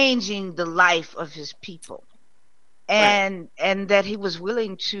changing the life of his people, and that he was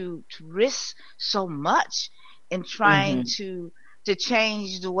willing to risk so much in trying to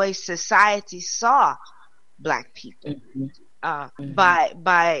change the way society saw Black people.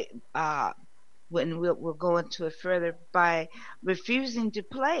 By when we'll go into it further, by refusing to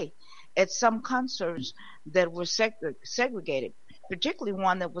play at some concerts that were segregated, particularly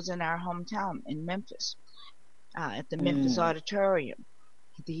one that was in our hometown in Memphis, at the Memphis Auditorium.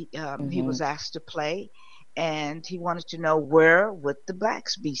 He was asked to play, and he wanted to know where would the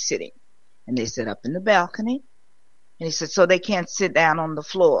Blacks be sitting, and they said up in the balcony. And he said, so they can't sit down on the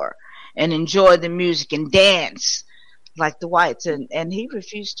floor and enjoy the music and dance like the whites. And he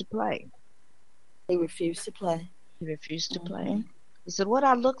refused to play. He refused to play. He said, what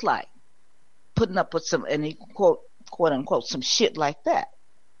I look like? Putting up with some, and he quote unquote, some shit like that.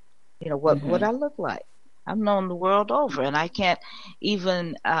 You know, what I look like. I'm known the world over, and I can't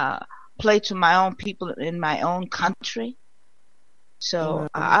even play to my own people in my own country. So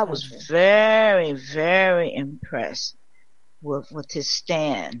I was very, very impressed with his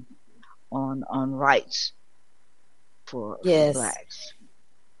stand on rights for Blacks.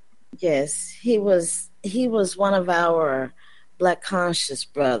 Yes, he was one of our Black conscious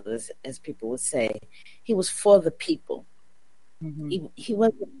brothers, as people would say. He was for the people. Mm-hmm. He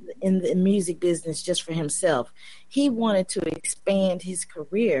wasn't in the music business just for himself. He wanted to expand his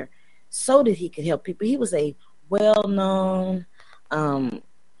career so that he could help people. He was a well-known, um,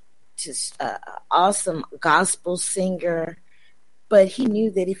 just awesome gospel singer, but he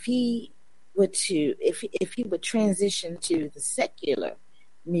knew that if he would transition to the secular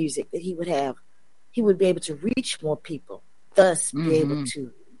music, that he would be able to reach more people, thus be able Mm-hmm.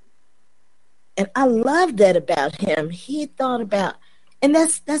 to. And I love that about him. He thought about, and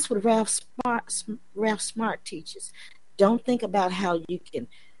that's what Ralph Smart teaches. Don't think about how you can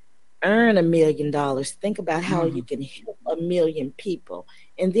earn $1 million. Think about how Mm-hmm. you can help 1 million people,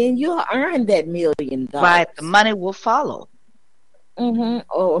 and then you'll earn that Right. The $1 million. money will follow.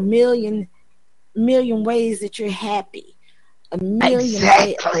 Or a million ways that you're happy,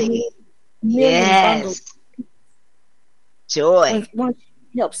 Exactly. a million bundles Yes. Joy. once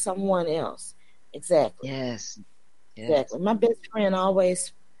you help someone else. Exactly. Yes. Yes. Exactly. My best friend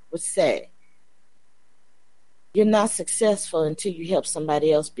always would say, "You're not successful until you help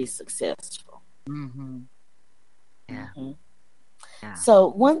somebody else be successful." Mm-hmm. Yeah. hmm Yeah. So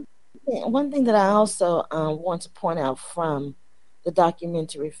one thing that I also want to point out from the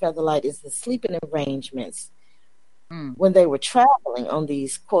documentary Featherlight is the sleeping arrangements Mm. when they were traveling on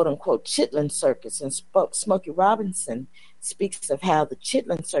these quote unquote Chitlin circuits. And Smokey Robinson speaks of how the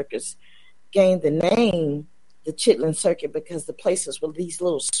Chitlin circuits gained the name the Chitlin Circuit because the places were these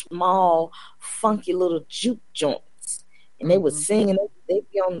little small, funky little juke joints, and they would Mm-hmm. sing and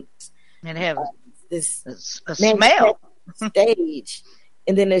they'd be on And have this a manufactured smell. stage,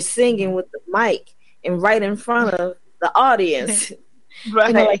 and then they're singing with the mic and right in front of the audience,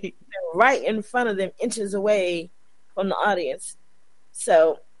 like Right. right in front of them, inches away from the audience.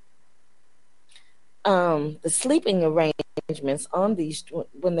 So the sleeping arrangements on these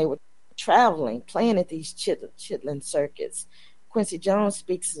when they were traveling, playing at these Chitlin circuits. Quincy Jones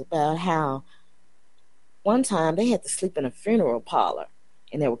speaks about how one time they had to sleep in a funeral parlor,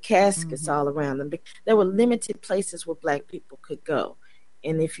 and there were caskets Mm-hmm. all around them. There were limited places where Black people could go,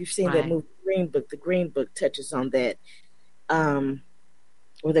 and if you've seen that Right. movie Green Book, the Green Book touches on that.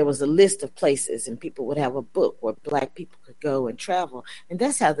 Where there was a list of places and people would have a book where Black people could go and travel. And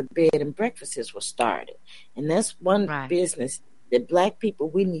that's how the bed and breakfasts were started. And that's one Right. business that Black people,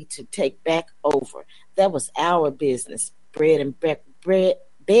 we need to take back over. That was our business, bed and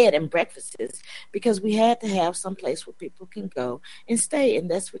breakfasts, because we had to have some place where people can go and stay. And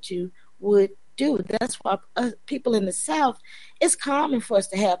that's what you would do. That's why people in the South, it's common for us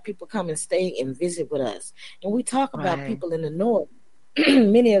to have people come and stay and visit with us. And we talk about Right. people in the North.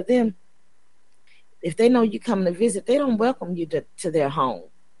 Many of them, if they know you coming to visit, they don't welcome you to their home.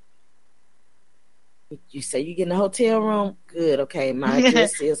 You say you get in a hotel room, good, okay, my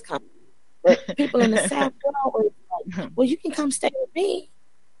address is coming. But people in the South, they're always like, well, you can come stay with me.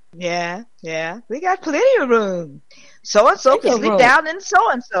 Yeah. Yeah. We got plenty of room. So and so Plenty can of sleep room. down in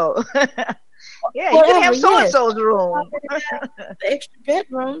so and so. Yeah, you can Whatever, have so and yes. so's room. The extra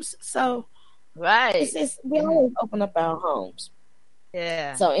bedrooms. So Right. we always open up our homes.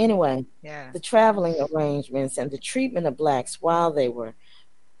 Yeah. So anyway, Yeah. the traveling arrangements and the treatment of Blacks while they were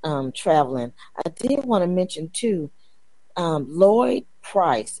traveling. I did want to mention too, Lloyd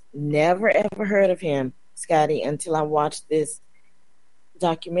Price. Never ever heard of him, Scotty, until I watched this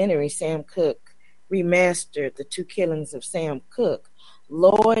documentary. Sam Cooke remastered The Two Killings of Sam Cooke.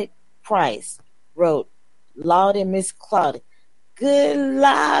 Lloyd Price wrote "Lawdy Miss Claudy." Good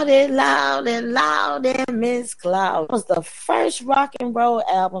Lordy, Lordy, Lordy, Miss Cloud. It was the first rock and roll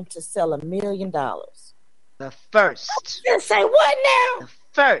album to sell $1 million. The first. Just say what now? The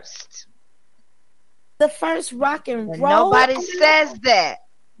first. The first rock and And roll. nobody says that.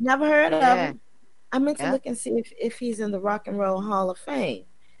 Never heard of Yeah. him. I meant to Yeah. look and see if he's in the Rock and Roll Hall of Fame.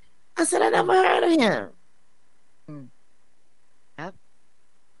 I said I never heard of him. Mm. Yep.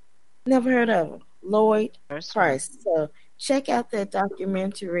 Never heard of him. Lloyd First one. Price. So check out that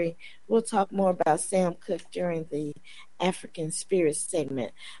documentary. We'll talk more about Sam Cooke during the African Spirit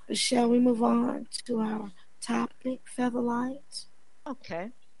segment. But shall we move on to our topic, Featherlight? Okay.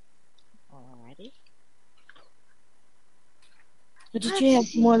 Alrighty. Or did you have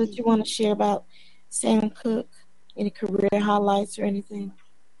more that you want to share about Sam Cooke? Any career highlights or anything?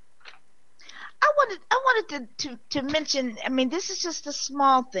 I wanted to mention. I mean, this is just a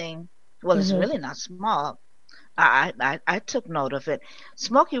small thing. Well, it's really not small. I took note of it.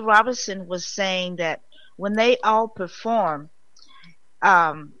 Smokey Robinson was saying that when they all perform,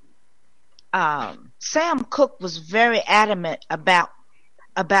 Sam Cooke was very adamant about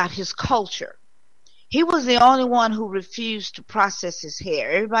his culture. he was the only one who refused to process his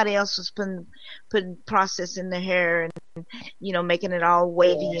hair. Everybody else was putting process in their hair and, making it all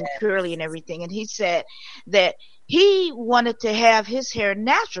wavy and curly and everything. And he said that he wanted to have his hair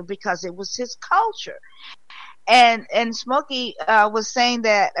natural because it was his culture. And Smokey was saying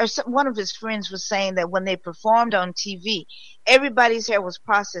that, or one of his friends was saying that when they performed on TV, everybody's hair was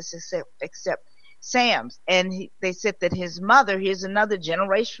processed except Sam's. And they said that his mother, here's another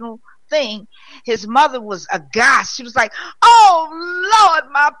generational thing, his mother was aghast. She was like, "Oh Lord,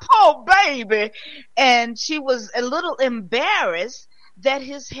 my poor baby," and she was a little embarrassed that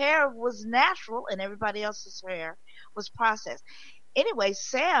his hair was natural and everybody else's hair was processed. Anyway,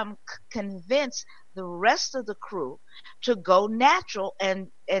 Sam convinced the rest of the crew to go natural, and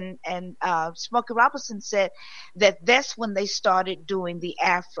Smokey Robinson said that that's when they started doing the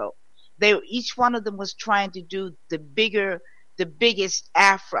afro. Each one of them was trying to do the biggest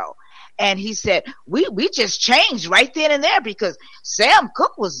afro, and he said we just changed right then and there because Sam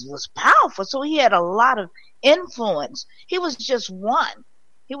Cooke was powerful, so he had a lot of influence. He was just one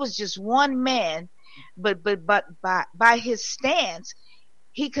man, but by his stance,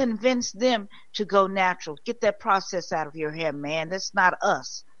 he convinced them to go natural. Get that process out of your hair, man. That's not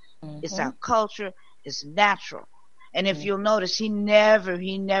us. Mm-hmm. It's our culture. It's natural. And if you'll notice, he never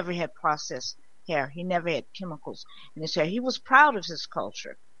had processed hair. He never had chemicals in his hair. He was proud of his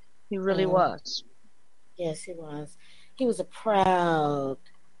culture. He really was. Yes, he was. He was a proud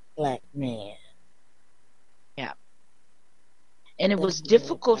black man. Yeah. And it was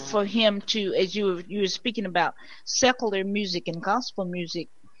difficult for him to, as you were speaking about secular music and gospel music,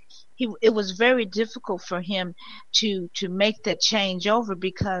 it was very difficult for him to make that change over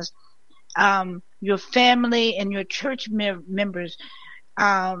because your family and your church members,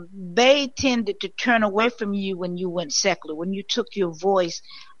 they tended to turn away from you when you went secular, when you took your voice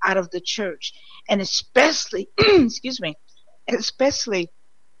out of the church, and especially, especially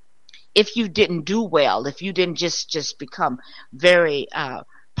if you didn't do well, if you didn't just become very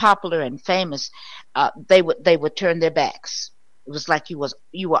popular and famous, they would turn their backs. It was like you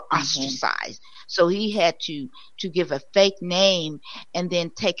were ostracized. So he had to give a fake name and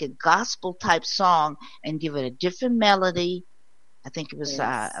then take a gospel type song and give it a different melody. I think it was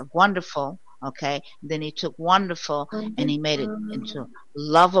Wonderful. Okay, then he took Wonderful and he made it into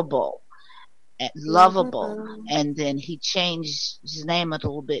Lovable. And then he changed his name a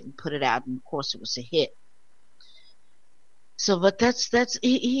little bit and put it out, and of course it was a hit. So, but that's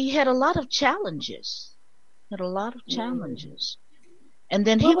he had a lot of challenges. And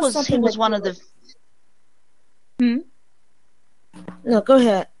then he was one of the. No, go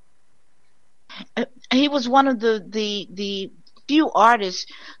ahead. He was one of the few artists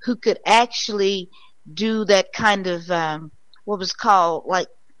who could actually do that kind of what was called like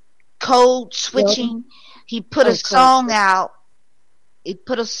code switching. He put a song out.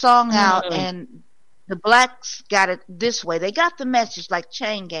 And the blacks got it this way. They got the message, like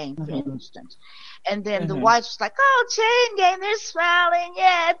Chain Gang, for instance. And then the whites was like, "Oh, Chain Gang, they're smiling,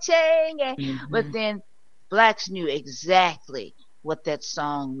 yeah, Chain Gang." But then blacks knew exactly what that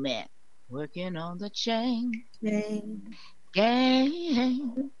song meant. Working on the chain gang.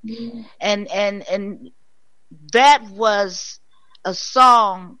 And that was a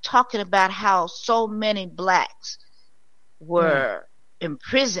song talking about how so many blacks were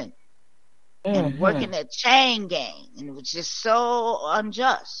imprisoned and working at chain gang, and it was just so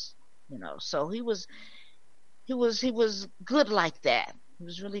unjust, So he was good like that. He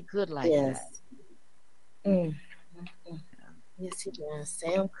was really good like that. Yes, he was.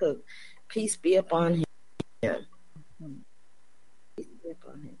 Sam Cooke, peace be upon him. Peace be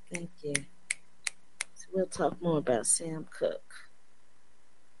upon him. Thank you. So we'll talk more about Sam Cooke.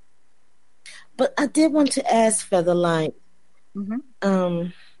 But I did want to ask Featherlight,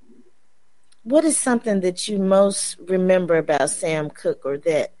 what is something that you most remember about Sam Cooke, or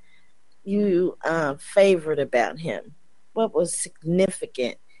that you favored about him? What was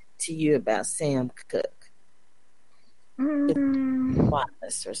significant to you about Sam Cooke?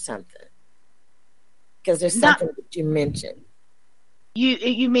 Or something, because there's something that you mentioned.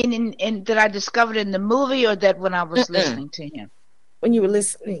 You mean in that I discovered in the movie, or that when I was listening to him? When you were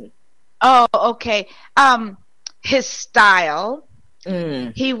listening. Oh, okay. His style.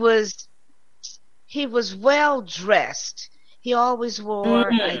 He was well dressed. He always wore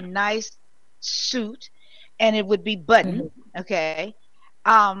a nice suit, and it would be buttoned. Okay.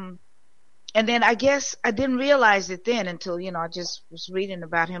 And then I guess I didn't realize it then until, I just was reading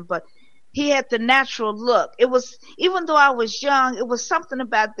about him, but he had the natural look. It was, even though I was young, it was something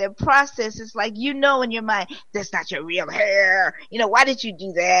about their process. It's like, in your mind, that's not your real hair. Why did you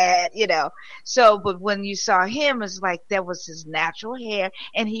do that? So, but when you saw him, it's like that was his natural hair,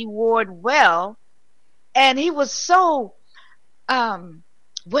 and he wore it well, and he was so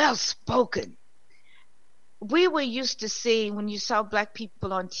well spoken. We were used to seeing, when you saw black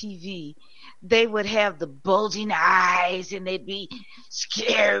people on TV, they would have the bulging eyes and they'd be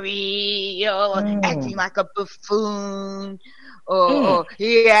scary, acting like a buffoon, or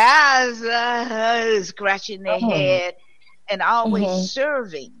scratching their head, and always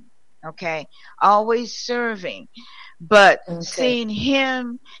serving. Okay, always serving. But seeing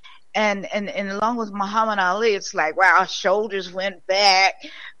him and along with Muhammad Ali, it's like, wow, our shoulders went back,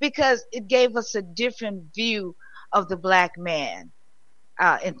 because it gave us a different view of the black man.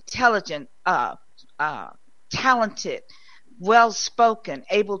 Intelligent, talented, well spoken,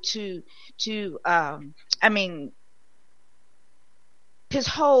 able to his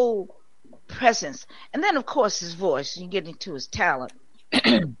whole presence, and then of course his voice. You get into his talent.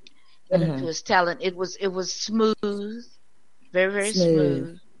 Into his talent, it was smooth, very, very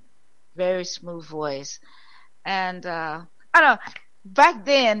smooth, very smooth voice. And I don't know, back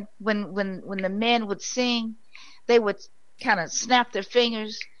then when the men would sing, they would kind of snap their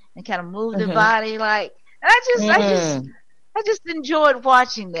fingers and kind of move their body, like, and I just enjoyed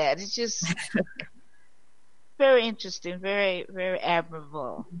watching that. It's just very interesting, very, very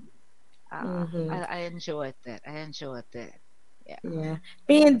admirable. I enjoyed that. Yeah.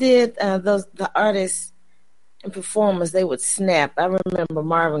 Being did the artists and performers, they would snap. I remember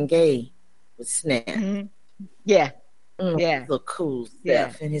Marvin Gaye would snap. Yeah. Look cool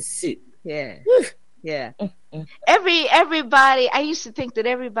stuff in his suit. Yeah. Yeah. Everybody, I used to think that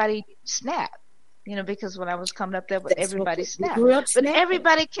everybody snapped, because when I was coming up there, everybody snapped. But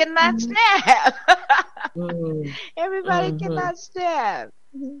everybody cannot snap. Everybody cannot snap.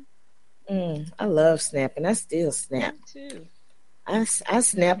 I love snapping. I still snap. Me too. I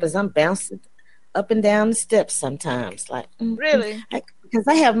snap as I'm bouncing up and down the steps sometimes. Like, really? Because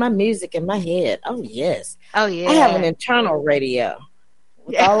I have my music in my head. Oh, yes. Oh, yeah. I have an internal radio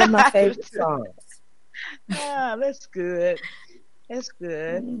with all of my favorite songs. Ah, that's good. That's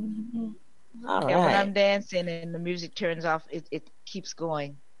good. All When right. I'm dancing and the music turns off, it keeps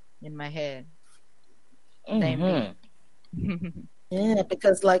going in my head. Same beat. Yeah,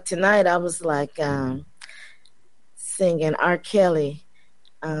 because like tonight I was like singing R. Kelly.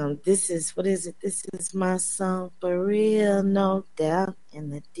 This is my song for real, no doubt.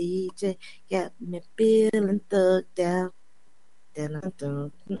 And the DJ got me feeling thugged out.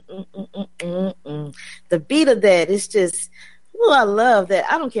 The beat of that is just, I love that.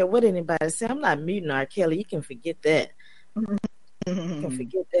 I don't care what anybody say. I'm not muting R. Kelly. You can forget that. You can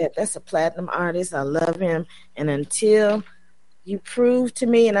forget that. That's a platinum artist. I love him. And until you prove to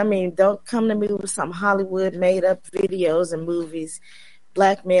me, and I mean, don't come to me with some Hollywood made up videos and movies,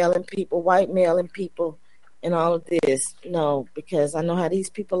 blackmailing people, whitemailing people, and all of this. No, because I know how these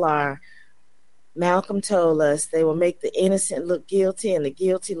people are. Malcolm told us they will make the innocent look guilty and the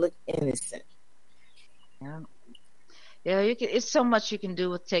guilty look innocent. Yeah, it's so much you can do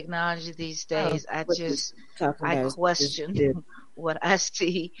with technology these days. I question what I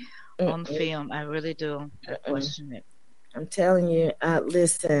see on film. I really do. I question it. I'm telling you,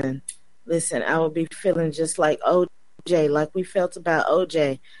 listen, I would be feeling just like OJ, like we felt about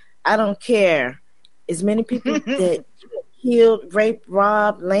OJ. I don't care. As many people that killed, raped,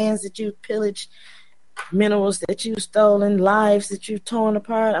 robbed, lands that you pillaged, minerals that you've stolen, lives that you've torn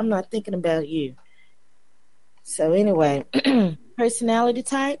apart, I'm not thinking about you. So anyway, personality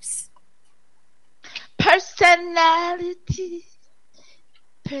types? Personality.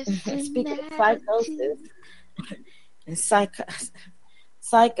 Speaking of psychosis and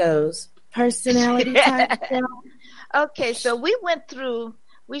psychos, personality types. Okay, so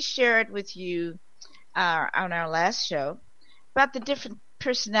we shared with you on our last show about the different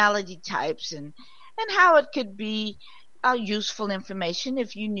personality types and how it could be useful information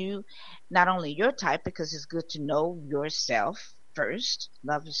if you knew not only your type, because it's good to know yourself first,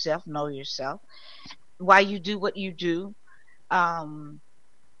 love yourself, know yourself, why you do what you do, how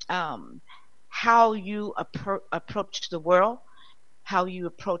you approach the world, how you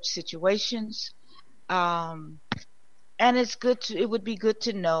approach situations, and it would be good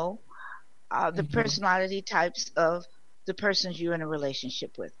to know the personality types of the persons you're in a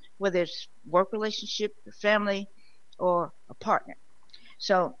relationship with, whether it's work relationship, your family, or a partner.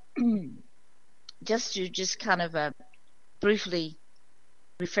 So just to kind of briefly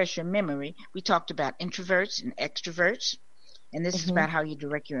refresh your memory, we talked about introverts and extroverts. And this is Mm-hmm. about how you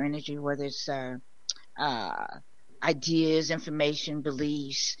direct your energy, whether it's ideas, information,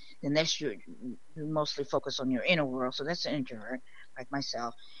 beliefs. Then you mostly focus on your inner world. So that's an introvert, like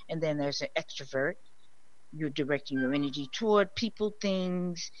myself. And then there's an extrovert. You're directing your energy toward people,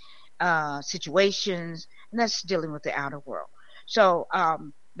 things, situations, and that's dealing with the outer world. So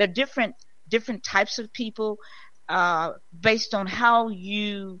there are different types of people based on how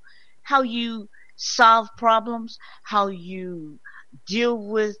you solve problems, how you deal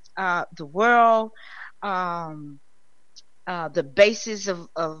with the world, um, the basis of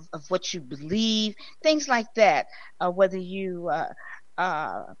what you believe, things like that. Whether you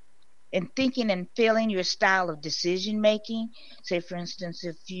in thinking and feeling, your style of decision making. Say, for instance,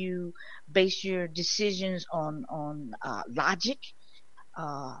 if you base your decisions on logic,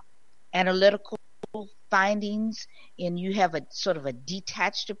 uh, analytical findings, and you have a sort of a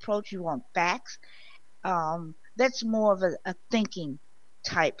detached approach, you want facts. That's more of a thinking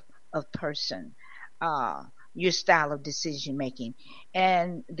type of person. Uh, your style of decision making,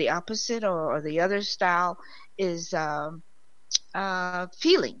 and the opposite or the other style is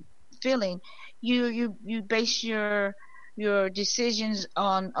feeling. You base your decisions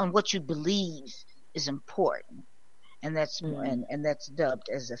on what you believe is important, and Mm. and that's dubbed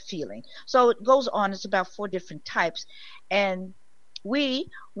as a feeling. So it goes on. It's about 4 different types, and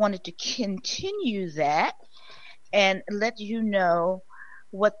we wanted to continue that and let you know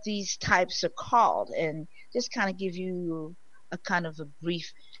what these types are called, and just kind of give you a kind of a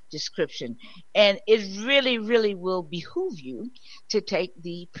brief description. And it really, really will behoove you to take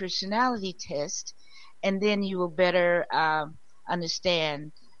the personality test, and then you will better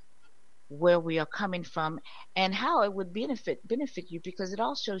understand where we are coming from and how it would benefit you, because it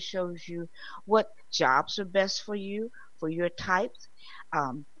also shows you what jobs are best for your types,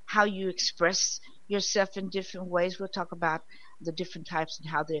 how you express yourself in different ways. We'll talk about the different types and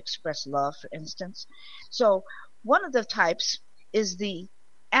how they express love, for instance. So one of the types is the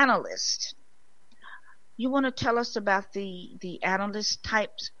analyst. You want to tell us about the analyst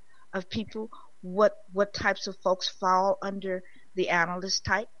types of people? What types of folks fall under the analyst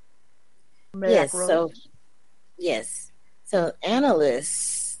type? Black Yes. Rose. So yes. So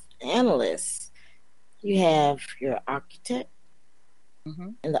analysts. You have your architect, Mm-hmm.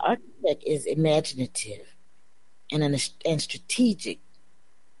 and the architect is imaginative and strategic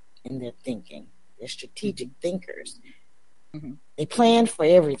in their thinking. They're strategic thinkers. Mm-hmm. They plan for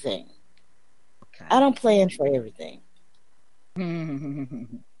everything. Okay. I don't plan for everything. I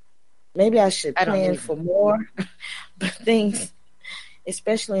Maybe I should don't plan either. for more things,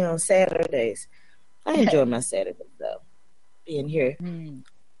 especially on Saturdays. I enjoy my Saturdays though, being here Mm.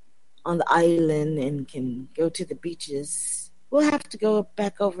 on the island and can go to the beaches. We'll have to go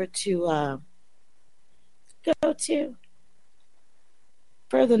back over to go to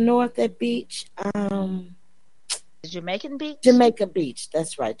further north at beach. Jamaican Beach? Jamaica Beach.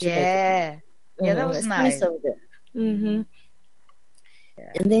 That's right, Jamaica Yeah. Beach. Yeah, that was It's nice. nice over there.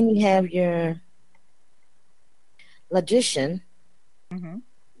 Yeah. And then you have your logician, Mm-hmm.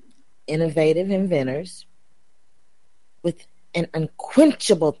 innovative inventors with an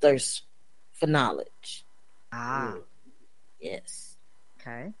unquenchable thirst for knowledge. Ah, Yes.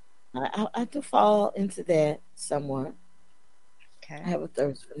 okay. I do fall into that somewhat. I Okay. have a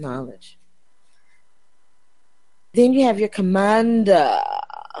thirst for knowledge. Then you have your commander.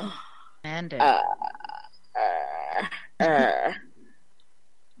 Amanda.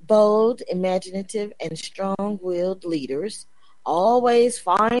 Bold, imaginative, and strong-willed leaders, always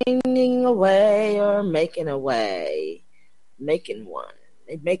finding a way or making a way, making one.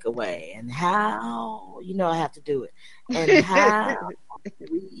 They make a way, and how I have to do it, and how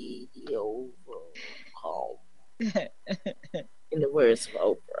we overcome. In the words of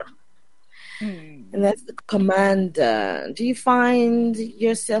Oprah. And that's the commander. Do you find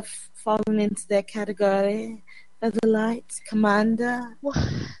yourself falling into that category? Featherlight, commander?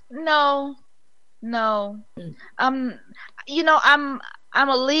 No. Mm. I'm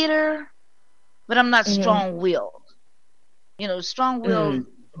a leader, but I'm not Mhm. strong-willed. Strong-willed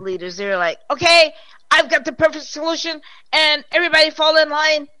leaders, they're like, okay, I've got the perfect solution, and everybody fall in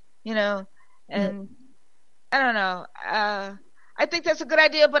line. And I don't know. I think that's a good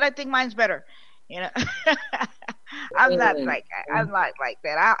idea, but I think mine's better. I'm not like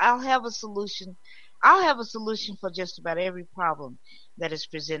that. I'll have a solution. I'll have a solution for just about every problem that is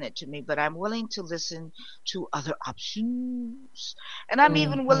presented to me, but I'm willing to listen to other options, and I'm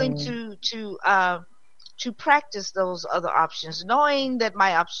even willing to practice those other options, knowing that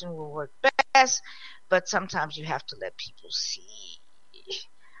my option will work best. But sometimes you have to let people see.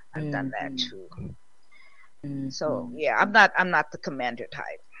 I've done that too. So Mhm. yeah, I'm not the commander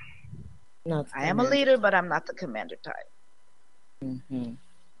type. Not the I am a commander leader, but type. I'm not the commander type. Hmm.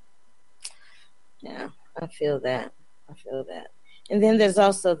 Yeah, I feel that. I feel that. And then there's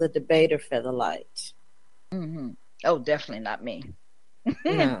also the debater featherlight. Oh, definitely not me.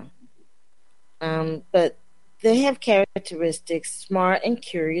 No. But they have characteristics, smart and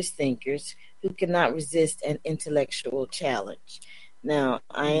curious thinkers who cannot resist an intellectual challenge. Now,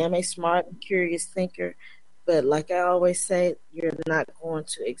 I am a smart and curious thinker, but like I always say, you're not going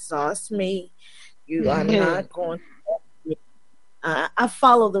to exhaust me. You are not going to. I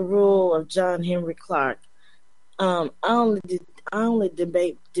follow the rule of John Henry Clark. I only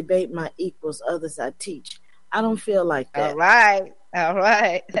debate my equals, others I teach. I don't feel like All that. right, all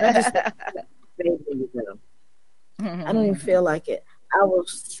right. But I just debate you though. I don't even feel like it. I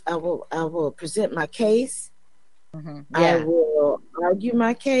will present my case. I Yeah. will argue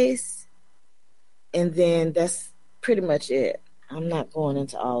my case, and then that's pretty much it. I'm not going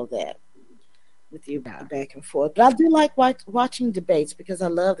into all that with you Yeah. back and forth. But I do like watching debates because I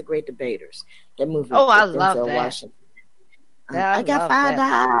love the great debaters that movie Oh, I with love Denzel that. Washington. I I got love five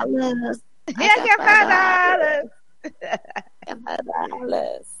that. dollars. I Yeah, got get $5. $5. I got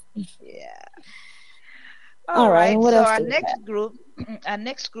 $5. Yeah. All All right, right. and what So else our do we next have? group, our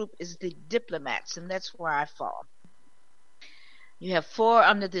next group is the diplomats, and that's where I fall. You have four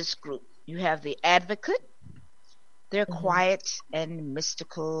under this group. You have the advocate. They're Mm-hmm. quiet and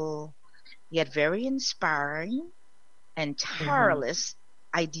mystical, yet very inspiring and Mm-hmm. tireless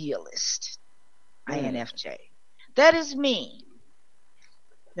idealist. Mm. INFJ. That is me.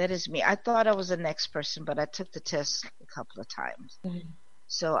 That is me. I thought I was the next person, but I took the test a couple of times. Mhm.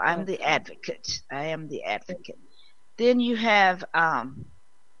 So I'm the Okay. advocate. I am the advocate. Then you have, because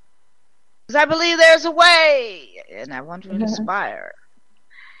I believe there's a way, and I want to inspire.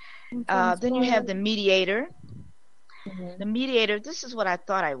 I'm Then you have transparent. the mediator. Mm-hmm. The mediator, this is what I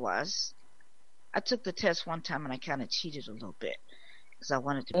thought I was. I took the test one time and I kind of cheated a little bit because I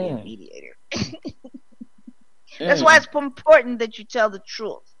wanted to be a Mm. mediator. That's why Mm. it's important that you tell the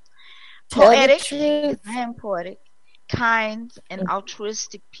truth. Tell the Poetic, because truth. I am poetic, kind and Mm.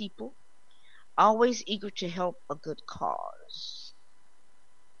 altruistic people, always eager to help a good cause.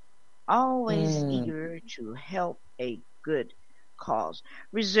 Always Mm. eager to help a good cause.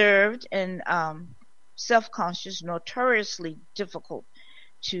 Reserved and self-conscious, notoriously difficult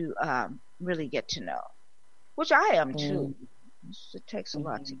to really get to know, which I am too. Mm. It takes a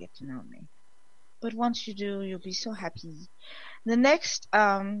lot to Mm. get to know me. But once you do, you'll be so happy. The next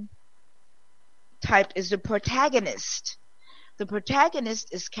type is the protagonist. The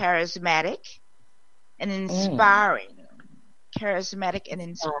protagonist is charismatic and Mm. inspiring. Charismatic and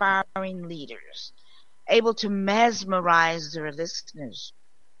inspiring leaders, able to mesmerize their listeners.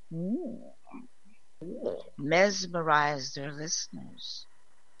 Mm, mesmerize their listeners.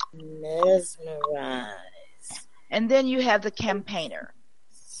 Mesmerize. And then you have the campaigner.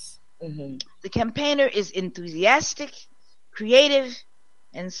 Mm-hmm. The campaigner is enthusiastic, creative,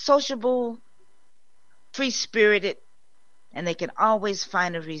 and sociable, free spirited, and they can always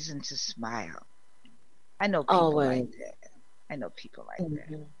find a reason to smile. I know people like Always. that. I know people like that.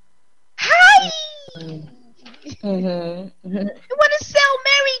 Mm-hmm. Hi! Mm-hmm. You want to sell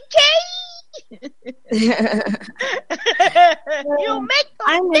Mary Kay? You'll make those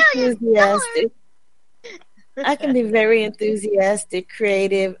I'm $1,000,000. enthusiastic. I can be very enthusiastic,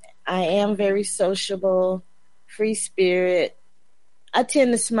 creative. I am very sociable, free spirit. I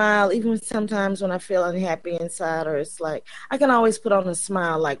tend to smile even sometimes when I feel unhappy inside, or it's like I can always put on a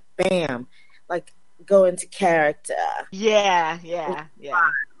smile, like bam, like go into character. Yeah, yeah, yeah,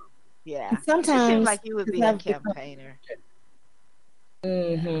 yeah. And It seems sometimes, like you would as be a I've become, campaigner.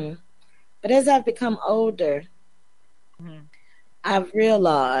 Yeah. hmm but as I've become older, Mhm. I've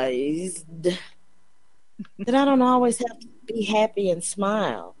realized that I don't always have to be happy and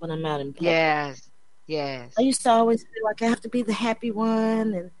smile when I'm out in public. Yes, yes. I used to always feel like I have to be the happy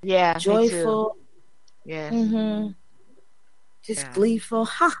one and Yeah, me too. joyful, Yes. hmm just Yeah. gleeful.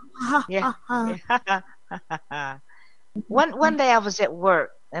 Ha ha Yeah. ha ha. Yeah. One day I was at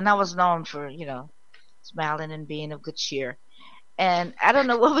work and I was known for, smiling and being of good cheer. And I don't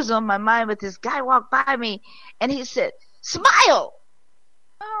know what was on my mind, but this guy walked by me and he said, "Smile."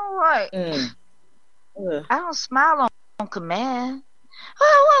 All right. Mm. Ugh. I don't smile on command.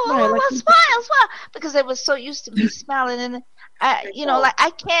 Right, like Smile, smile, because I was so used to me smiling, and like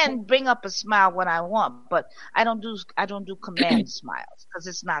I can bring up a smile when I want, but I don't do command smiles because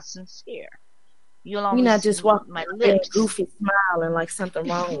it's not sincere. You'll you're only not see just walking my around being lips, goofy, smiling like something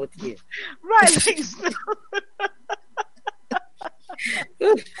wrong with you. right? Like,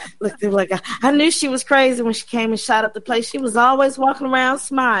 Looked at like I knew she was crazy when she came and shot up the place. She was always walking around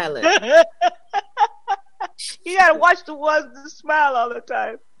smiling. You gotta watch the ones that smile all the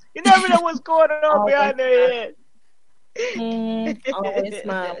time. You never know what's going on behind their head. Always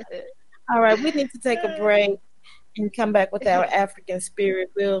smiling. All right, we need to take a break and come back with our African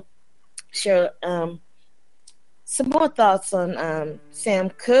spirit. We'll share some more thoughts on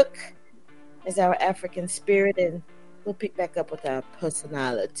Sam Cooke as our African spirit, and we'll pick back up with our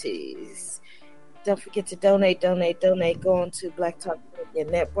personalities. Don't forget to donate. Go on to Black Talk Media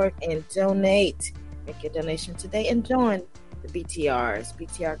Network and donate. Make your donation today and join the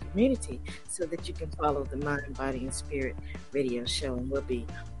BTR community so that you can follow the Mind, Body, and Spirit radio show. And we'll be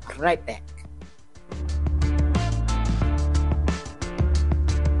right back.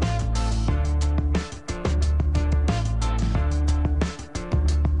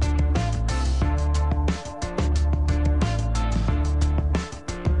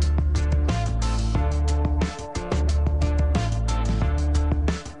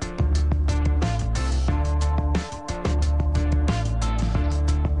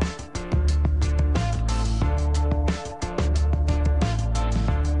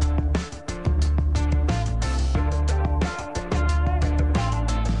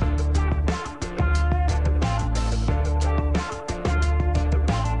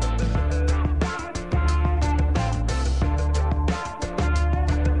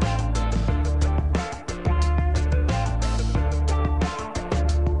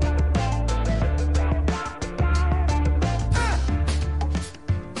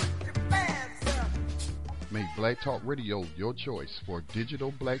 Black Talk Radio, your choice for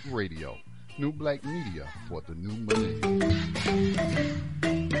digital black radio. New Black Media for the new millennium.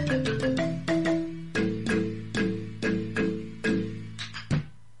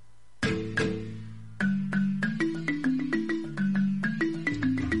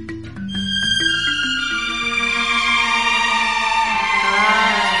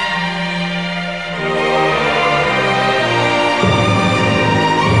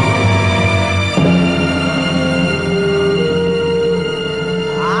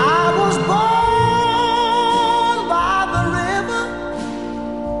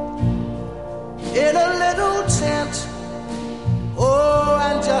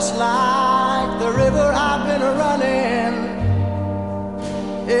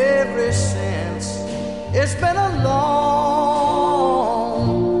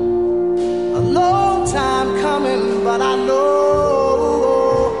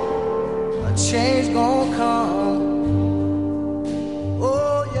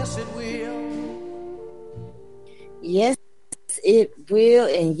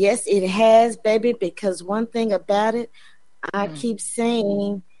 Yes, it has, baby, because one thing about it, I keep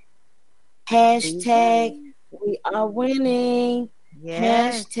saying, hashtag, we are winning.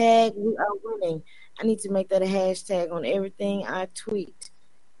 Yes. Hashtag, we are winning. I need to make that a hashtag on everything I tweet.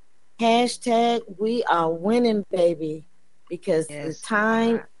 Hashtag, we are winning, baby, because the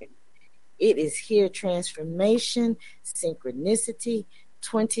time, it is here. Transformation, synchronicity,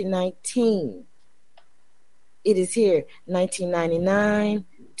 2019. It is here. 1999.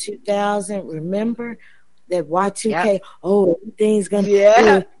 2000, remember that Y2K, everything's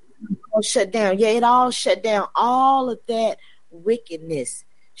gonna all shut down. Yeah, it all shut down. All of that wickedness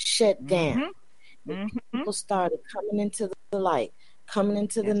shut down. People started coming into the light, coming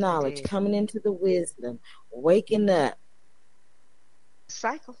into the knowledge, coming into the wisdom, waking up.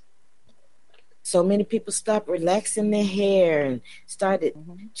 Cycle. So many people stopped relaxing their hair and started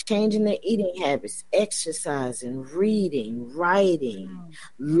changing their eating habits, exercising, reading, writing,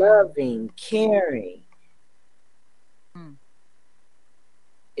 loving, caring.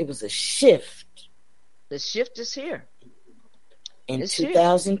 It was a shift. The shift is here. In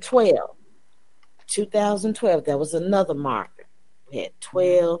 2012, that was another marker. We had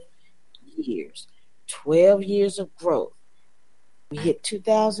 12 years. 12 years of growth. We hit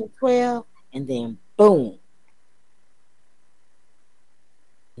 2012. And then, boom,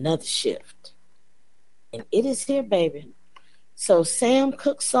 another shift. And it is here, baby. So Sam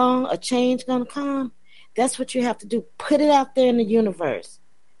Cooke's song, A Change Gonna Come, that's what you have to do. Put it out there in the universe.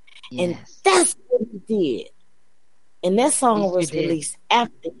 Yes. And that's what he did. And that song was released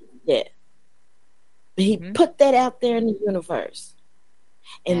after his death. But he put that out there in the universe.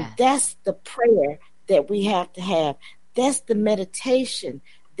 And that's the prayer that we have to have. That's the meditation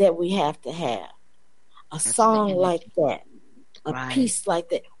that we have to have. A song like that, a piece like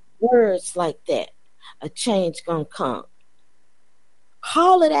that, words like that, a change gonna come.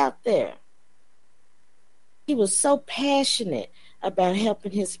 Call it out there. He was so passionate about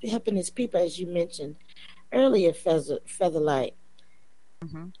helping his people, as you mentioned earlier, Featherlight.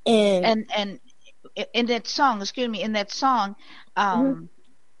 Mm-hmm. And And in that song, mhm,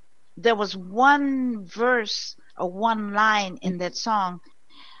 there was one verse or one line in that song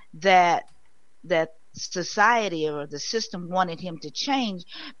that society or the system wanted him to change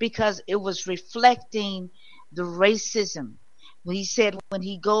because it was reflecting the racism. He said when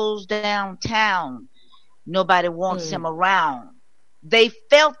he goes downtown, nobody wants him around. They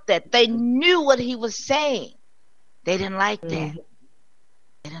felt that. They knew what he was saying. They didn't like that. mhm,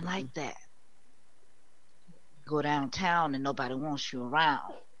 They didn't like that. Go downtown and nobody wants you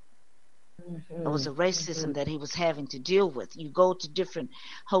around. It was a racism that he was having to deal with. You go to different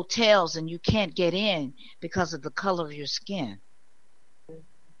hotels and you can't get in because of the color of your skin.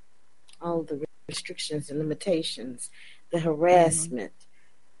 all the restrictions and limitations, the Mm-hmm. harassment.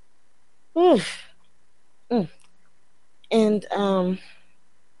 Oof. Mm. And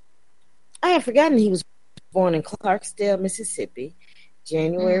I had forgotten he was born in Clarksdale, Mississippi,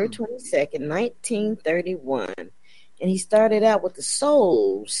 January 22nd, 1931. And he started out with the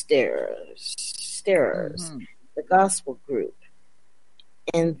Soul Stirrers, Mm-hmm. the gospel group.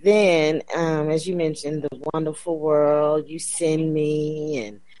 And then, as you mentioned, The Wonderful World, You Send Me,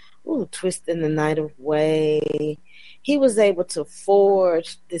 and Twisting the Night Away. He was able to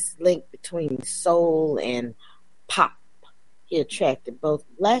forge this link between soul and pop. He attracted both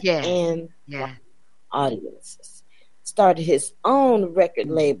black and white audiences. Started his own record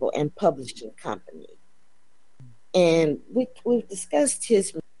label and publishing company. And we've discussed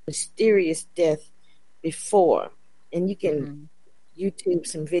his mysterious death before. And you can YouTube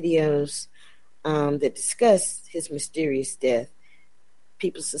some videos that discuss his mysterious death.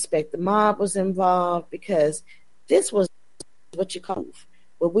 People suspect the mob was involved because this was what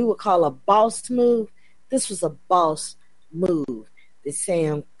we would call a boss move. This was a boss move that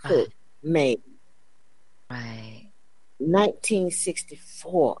Sam Cooke made. Right.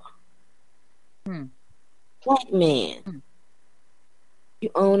 1964. Black man. You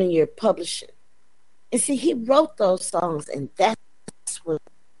own and you're publishing. And see, he wrote those songs, and that's what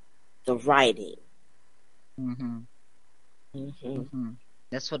the writing.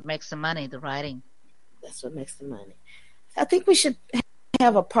 That's what makes the money, the writing. That's what makes the money. I think we should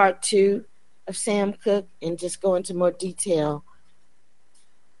have a part 2 of Sam Cooke and just go into more detail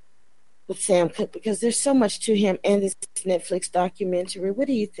with Sam Cooke because there's so much to him and this Netflix documentary. What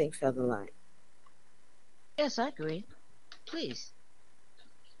do you think, Featherlight? Yes, I agree. Please.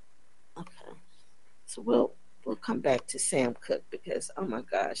 Okay. So we'll come back to Sam Cooke because oh my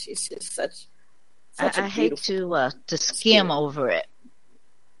gosh, he's just such I hate to skim over it.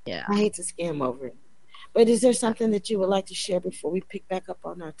 Yeah. I hate to skim over it. But is there something that you would like to share before we pick back up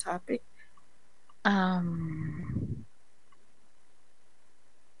on our topic?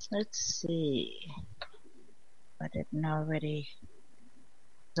 Let's see. I didn't already.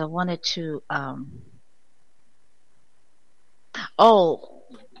 I wanted to.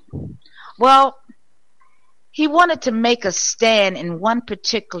 Well, he wanted to make a stand in one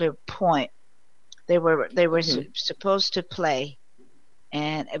particular point. They were supposed to play,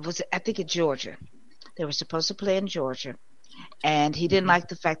 and it was I think in Georgia. They were supposed to play in Georgia, and he didn't like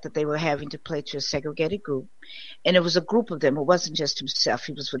the fact that they were having to play to a segregated group. And it was a group of them. It wasn't just himself.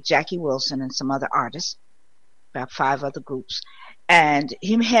 He was with Jackie Wilson and some other artists, about 5 other groups. And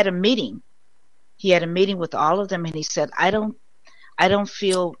he had a meeting. He had a meeting with all of them, and he said, I don't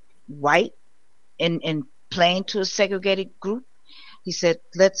feel right in playing to a segregated group. He said,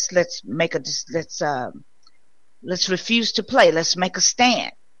 let's refuse to play. Let's make a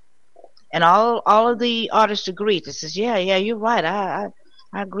stand. And all of the artists agreed. They says, yeah, you're right. I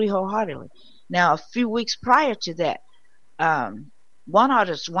agree wholeheartedly. Now, a few weeks prior to that, one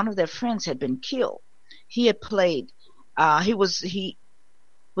of their friends had been killed. He had played. He was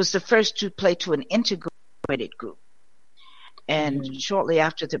the first to play to an integrated group. And shortly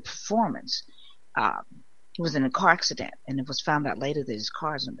after the performance, he was in a car accident, and it was found out later that his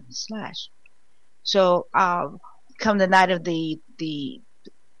car had been slashed. So, come the night of the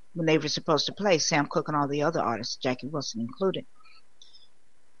when they were supposed to play, Sam Cooke and all the other artists, Jackie Wilson included,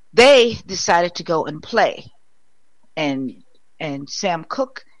 they decided to go and play. And Sam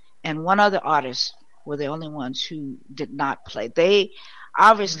Cooke and one other artist were the only ones who did not play. They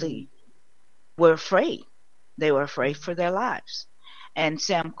obviously were afraid. They were afraid for their lives. And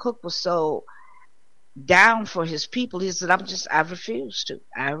Sam Cooke was so down for his people. He said, I refuse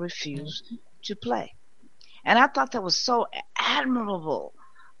to play. And I thought that was so admirable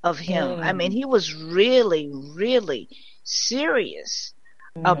of him. I mean, he was really, really serious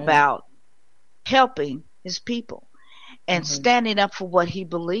about helping his people and standing up for what he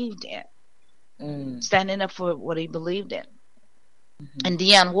believed in. Standing up for what he believed in. And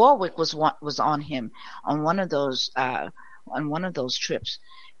Dionne Warwick was on him on one of those trips,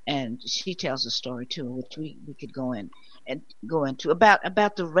 and she tells a story too, which we could go into about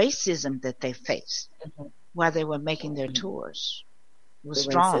the racism that they faced while they were making their tours. It was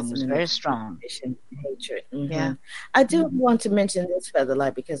strong. It was very strong. Hatred. Yeah. I do want to mention this,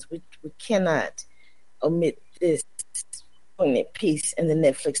 Featherlight, because we cannot omit this poignant piece in the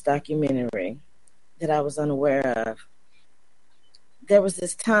Netflix documentary that I was unaware of. There was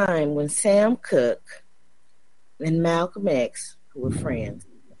this time when Sam Cooke and Malcolm X, who were friends,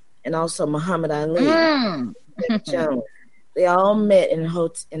 and also Muhammad Ali, Jones, they all met in a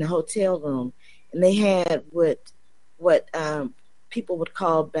hotel room, and they had what people would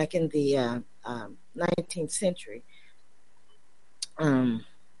call back in the 19th century, what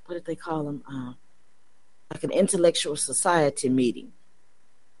did they call them? Like an intellectual society meeting.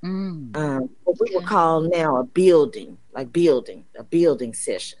 What we would call now a building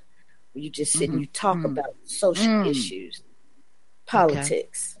session, where you just sit and you talk about social issues,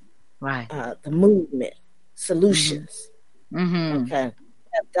 politics, right, the movement, solutions, have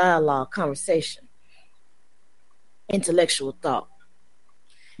dialogue, conversation, intellectual thought.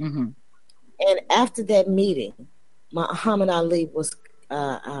 And after that meeting, Muhammad Ali was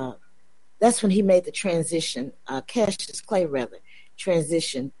that's when he made the transition, Cassius Clay rather,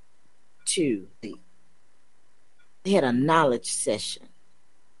 transition to they had a knowledge session.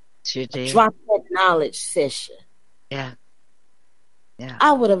 Sure did. Drop that knowledge session. Yeah.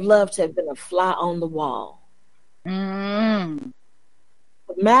 I would have loved to have been a fly on the wall. But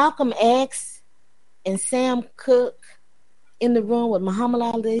Malcolm X and Sam Cooke in the room with Muhammad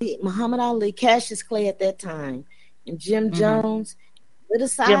Ali, Cassius Clay at that time, and Jim Jones,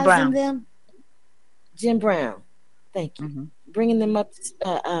 criticizing them. Jim Brown, thank you. Bringing them up,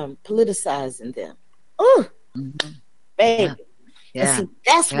 politicizing them. Ooh, baby. Yeah. See,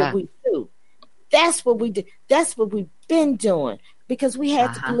 that's what we do. That's what we do. That's what we've been doing, because we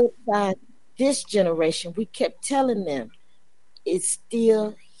had to politicize this generation. We kept telling them it's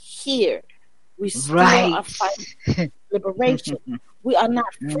still here. We still are fighting liberation. We are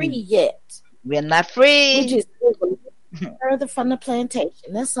not free yet. We're not free. We just live a little further from the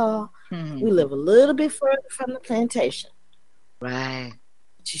plantation. That's all. We live a little bit further from the plantation. Right.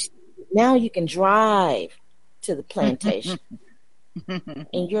 Now you can drive to the plantation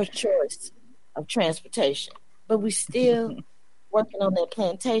in your choice of transportation. But we still working on that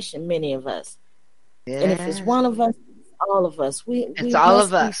plantation, many of us. Yeah. And if it's one of us, it's all of us. It's all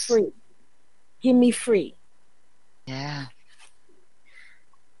of us. Be free. Give me free. Yeah.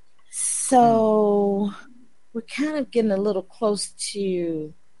 So we're kind of getting a little close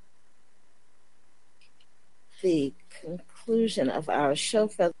to the conclusion of our show,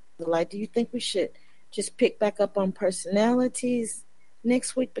 Featherlight. Do you think we should just pick back up on personalities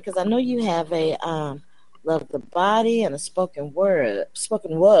next week? Because I know you have a Love the Body and a spoken word.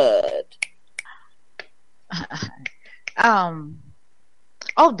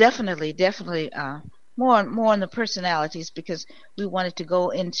 Oh, definitely. More on the personalities, because we wanted to go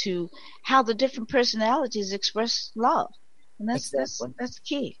into how the different personalities express love, and that's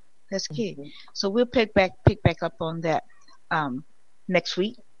key. That's key. So we'll pick back up on that next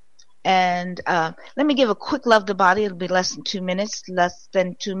week. And let me give a quick Love the Body. It'll be less than 2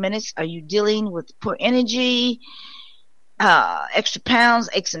 minutes. Are you dealing with poor energy, extra pounds,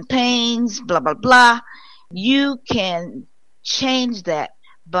 aches and pains, blah blah blah? You can change that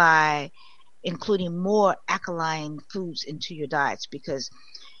by including more alkaline foods into your diets, because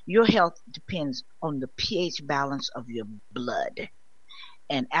your health depends on the pH balance of your blood,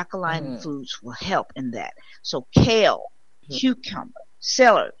 and alkaline foods will help in that. So kale, cucumber,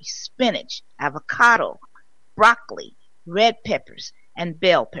 celery, spinach, avocado, broccoli, red peppers, and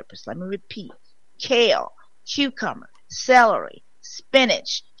bell peppers. Let me repeat: kale, cucumber, celery,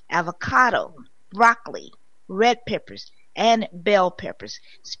 spinach, avocado, broccoli, red peppers, and bell peppers.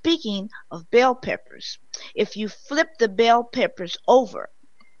 Speaking of bell peppers, if you flip the bell peppers over,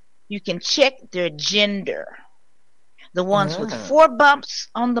 you can check their gender. The ones with 4 bumps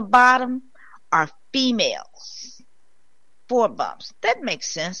on the bottom are females. 4 bumps. That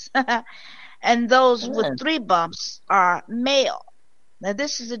makes sense. And those with 3 bumps are male. Now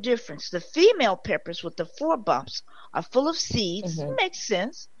this is the difference. The female peppers with the 4 bumps are full of seeds. Makes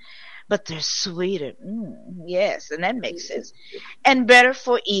sense. But they're sweeter. Yes, and that makes sense. And better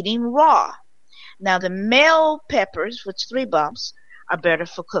for eating raw. Now the male peppers with 3 bumps are better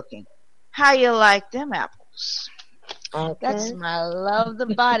for cooking. How you like them apples? Okay. my love the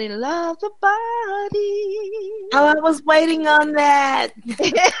body, love the body. Oh, I was waiting on that. You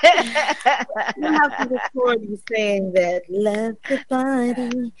have to record you saying that. Love the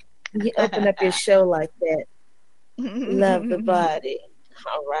body. You open up your show like that. Love the body.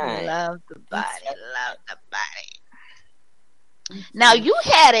 All right. Love the body, love the body. Now you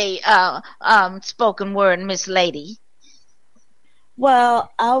had a spoken word, Miss Lady. Well,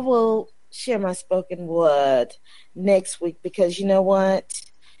 I will share my spoken word next week because you know what?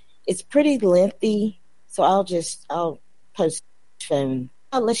 It's pretty lengthy, so I'll postpone.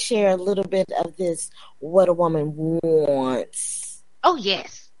 Let's share a little bit of this. What a woman wants. Oh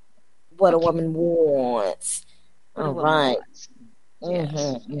yes. What a woman wants. All right.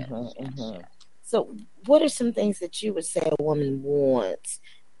 Yes. So, what are some things that you would say a woman wants?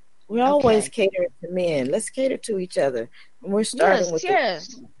 We're always catering to men. Let's cater to each other. And we're starting with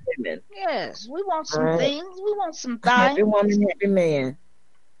the women. Yes, we want some things. We want some things. Every woman, every man.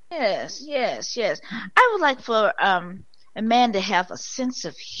 Yes. I would like for a man to have a sense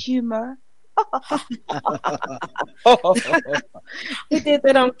of humor. We did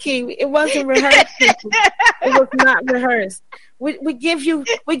that on key. It wasn't rehearsed. It was not rehearsed. We give you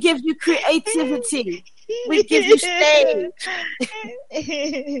creativity. We give you stage.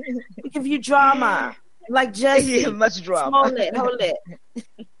 We give you drama. Like Jesse. Much drama. Hold it.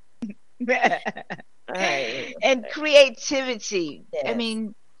 Right. And creativity. Yes. I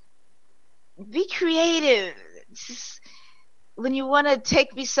mean, be creative. When you want to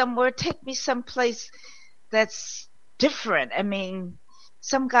take me somewhere, take me someplace that's different. I mean,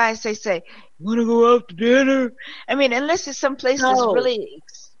 some guys, they say, you want to go out to dinner? I mean, unless it's someplace that's really...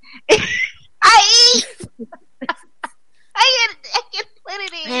 I eat! I get plenty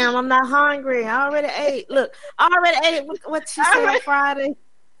to eat. Damn, I'm not hungry. I already ate. Look, I already ate what she said on Friday.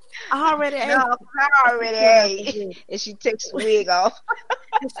 I already ate. No, I already ate. And she takes the wig off.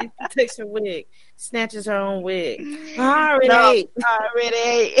 She takes her wig, snatches her own wig. I already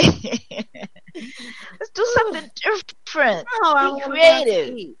ate. Let's do something different. No, be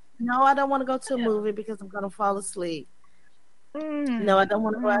creative. No, I don't want to go to a movie because I'm going to fall asleep. No, I don't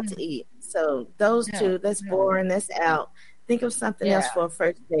want to go out to eat. So those two, that's boring. That's out. Think of something else for a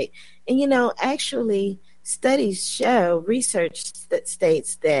first date. And, you know, actually, studies show, research that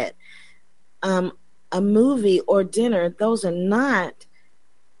states that a movie or dinner, those are not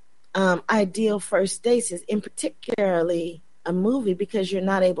ideal first dates, in particularly a movie, because you're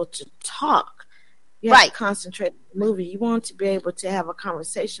not able to talk. You have to concentrate on the movie. You want to be able to have a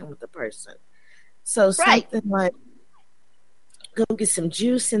conversation with the person. So something like go get some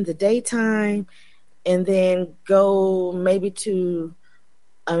juice in the daytime and then go maybe to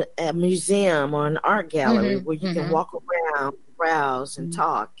a museum or an art gallery where you can walk around, browse and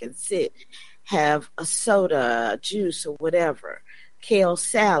talk and sit, have a soda, juice or whatever, kale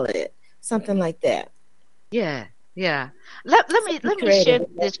salad, something like that. Yeah. Let me share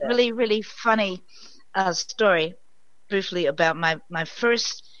this really funny story briefly about my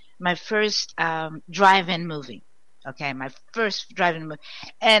first drive-in movie. Okay, my first drive-in movie,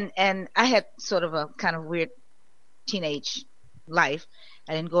 and I had sort of a kind of weird teenage life.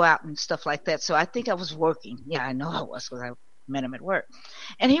 I didn't go out and stuff like that, so I think I was working. Yeah, I know I was because I met him at work,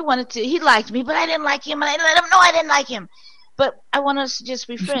 and he liked me, but I didn't like him, and I let him know I didn't like him, but I wanted us to just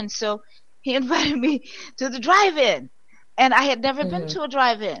be friends. So he invited me to the drive-in, and I had never been to a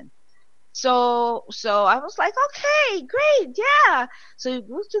drive-in. So I was like, okay, great, yeah. So we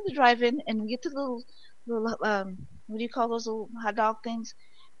go to the drive-in and we get the little what do you call those little hot dog things?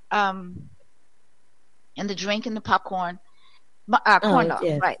 And the drink and the popcorn, corn dog,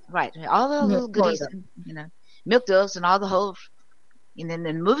 right. All the little goodies, and, milk duds and all the whole. And then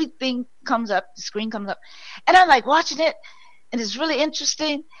the movie thing comes up, the screen comes up, and I'm like watching it, and it's really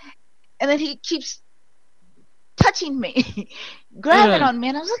interesting. And then he keeps touching me, grabbing on me,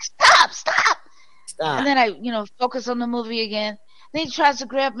 and I was like, stop. And then I, focus on the movie again. Then he tries to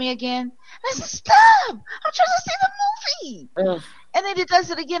grab me again. And I said, stop! I'm trying to see the movie. And then he does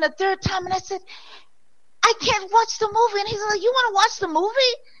it again a third time, and I said, I can't watch the movie. And he's like, you want to watch the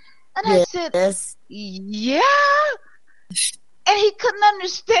movie? And I said, yeah. And he couldn't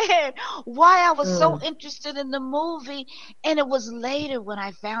understand why I was so interested in the movie. And it was later when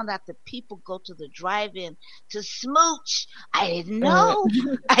I found out that people go to the drive-in to smooch. I didn't know.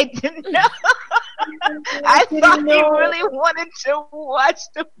 I didn't know. I thought he really wanted to watch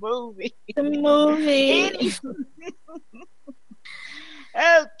the movie.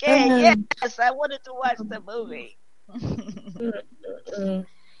 Okay, yes, I wanted to watch the movie.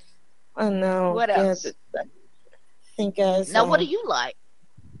 I know. What else? Think guys. Now, what do you like?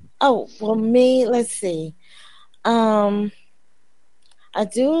 Oh, well, me, let's see. Um, I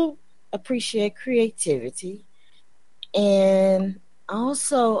do appreciate creativity and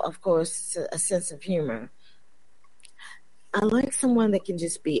also, of course, a sense of humor. I like someone that can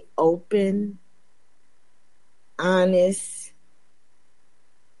just be open, honest,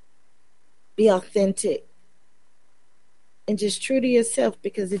 be authentic, and just true to yourself.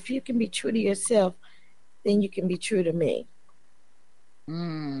 Because if you can be true to yourself, then you can be true to me.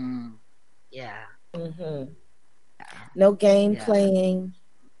 Yeah. hmm No game Yeah. playing.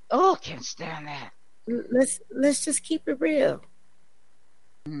 Oh, can't stand that. Let's just keep it real.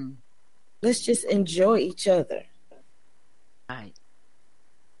 Mm. Let's just enjoy each other. Right.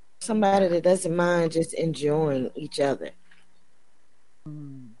 Somebody that doesn't mind just enjoying each other.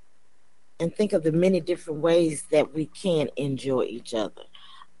 Mm. And think of the many different ways that we can enjoy each other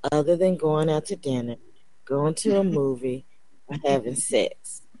than going out to dinner, going to a movie, or having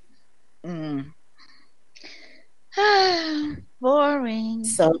sex. Mm. Boring.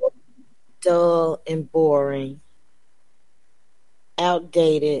 So dull and boring,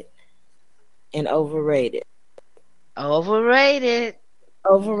 outdated and overrated. Overrated.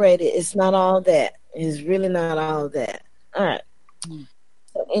 Overrated. It's not all that. It's really not all that. All right. Mm.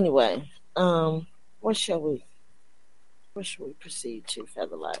 So anyway, what shall we proceed to,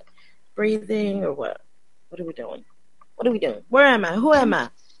 Featherlight? Breathing or what? What are we doing? What are we doing? Where am I? Who am I?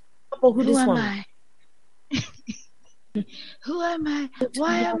 Who this am woman? I? Who am I?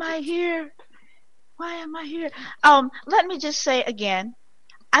 Why am I here? Why am I here? Let me just say again,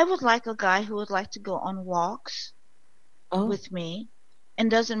 I would like a guy who would like to go on walks with me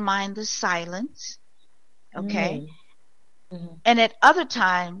and doesn't mind the silence. Okay? Mm-hmm. And at other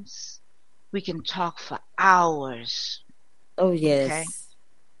times, we can talk for hours. Oh, yes. Okay?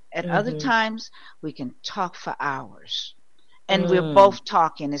 At other times, we can talk for hours. And we're both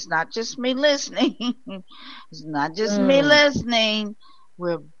talking. It's not just me listening. It's not just me listening.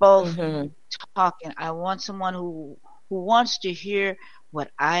 We're both talking. I want someone who wants to hear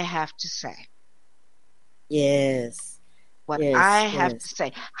what I have to say. Yes. What I have to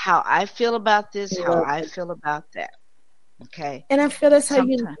say. How I feel about this, how I feel about that. Okay? And I feel that's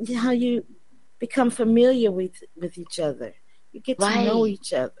how you become familiar with each other. You get to know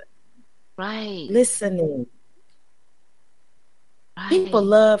each other. Right. Listening. Right. People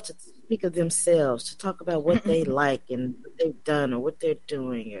love to speak of themselves, to talk about what they like and what they've done or what they're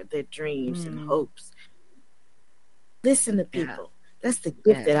doing or their dreams and hopes. Listen to people. That's the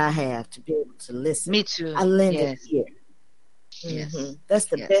gift that I have, to be able to listen. Me too. I lend an ear. Yes. That's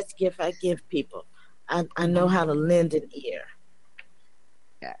the best gift I give people. I know how to lend an ear.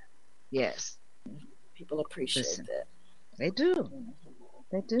 Yeah. Yes. People appreciate that. They do.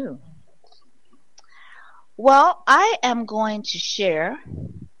 They do. Well, I am going to share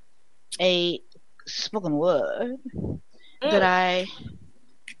a spoken word that I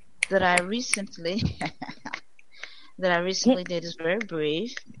recently did. Is very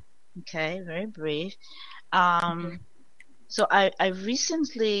brief. Okay, very brief. So I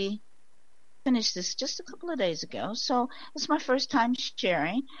recently finished this just a couple of days ago. So it's my first time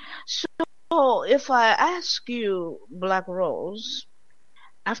sharing. So if I ask you, Black Rose,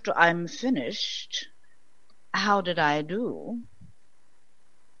 after I'm finished, how did I do?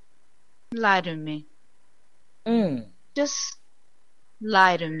 Lie to me. Just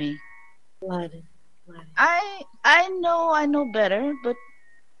lie to me. Lie. I know better, but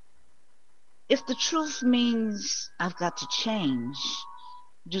if the truth means I've got to change,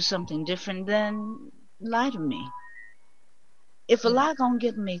 do something different, then lie to me. If a lie gonna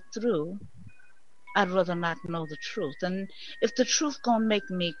get me through, I'd rather not know the truth. And if the truth gonna make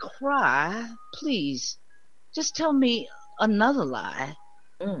me cry, please, just tell me another lie.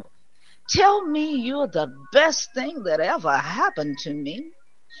 Tell me you're the best thing that ever happened to me,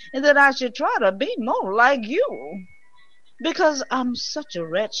 and that I should try to be more like you. Because I'm such a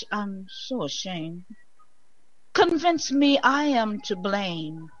wretch, I'm so ashamed. Convince me I am to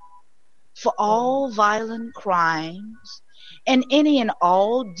blame for all violent crimes and any and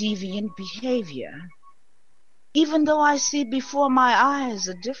all deviant behavior, even though I see before my eyes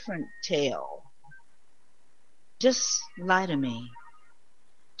a different tale. Just lie to me,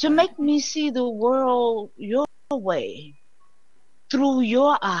 to make me see the world your way, through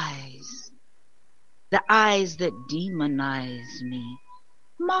your eyes, the eyes that demonize me,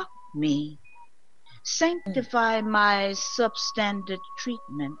 mock me, sanctify my substandard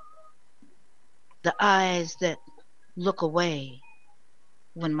treatment, the eyes that look away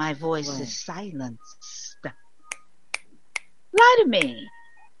when my voice is silenced. Lie to me.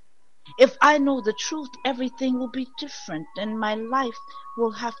 If I know the truth, everything will be different and my life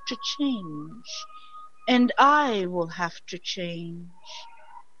will have to change. and I will have to change.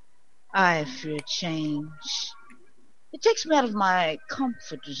 I fear change. It takes me out of my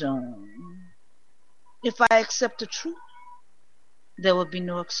comfort zone. If I accept the truth, there will be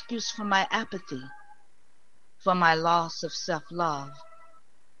no excuse for my apathy, for my loss of self-love,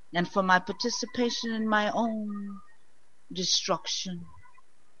 and for my participation in my own destruction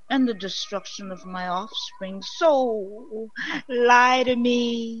and the destruction of my offspring. So lie to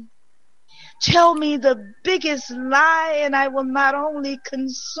me. Tell me the biggest lie, and I will not only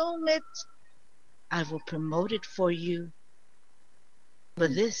consume it, I will promote it for you.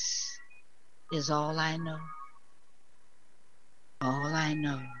 But this is all I know. All I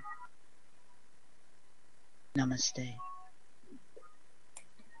know. Namaste.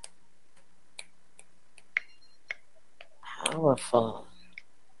 Powerful.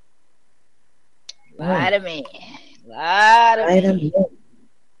 Lie to me. Lie to Lie to me. me.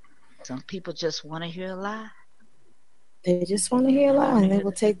 Some people just want to hear a lie. They just want to hear a lie, and they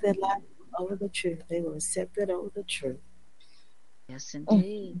will take that lie over the truth. They will accept it over the truth. Yes,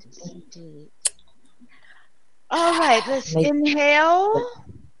 indeed. Yes, indeed. All right, let's inhale.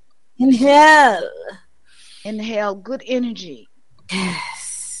 Inhale. Inhale good energy.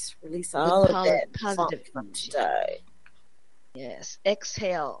 Yes. Release all of that positive funk energy. today. Yes.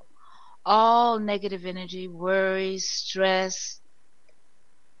 Exhale all negative energy, worries, stress,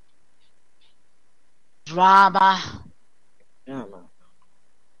 drama,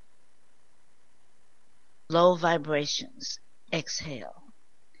 low vibrations. Exhale.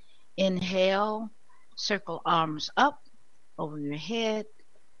 Inhale, circle arms up over your head,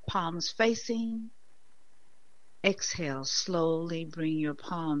 palms facing. Exhale, slowly bring your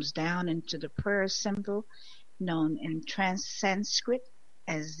palms down into the prayer symbol known in Sanskrit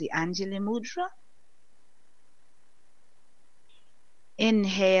as the Anjali Mudra.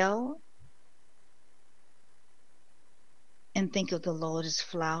 Inhale and think of the lotus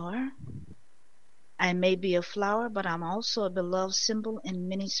flower. I may be a flower, but I'm also a beloved symbol in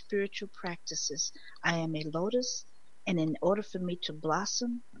many spiritual practices. I am a lotus, and in order for me to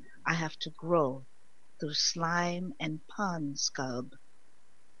blossom, I have to grow through slime and pond scub.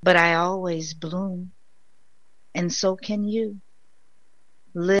 But I always bloom, and so can you.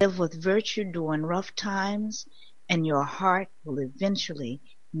 Live with virtue during rough times, and your heart will eventually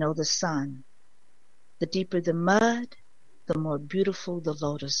know the sun. The deeper the mud, the more beautiful the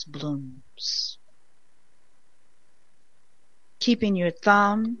lotus blooms. Keeping your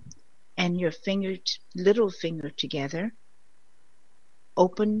thumb and your little finger together,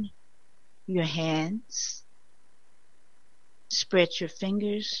 open your hands, spread your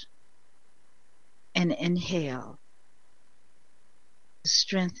fingers, and inhale the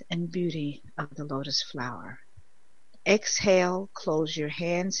strength and beauty of the lotus flower. Exhale, close your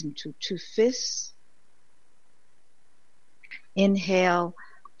hands into two fists. Inhale,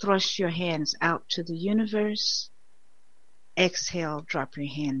 thrust your hands out to the universe. Exhale, drop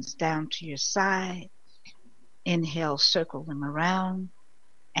your hands down to your side. Inhale, circle them around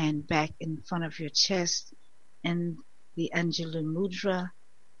and back in front of your chest in the Anjali Mudra,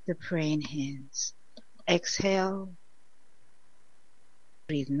 the praying hands. Exhale,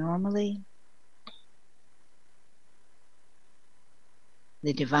 breathe normally.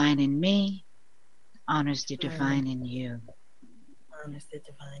 The divine in me honors the divine in you. Honors the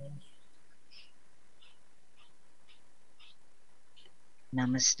divine in you.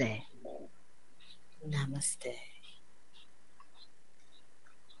 Namaste. Namaste.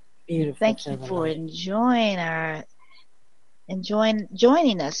 Beautiful. Thank you for joining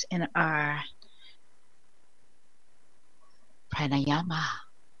us in our pranayama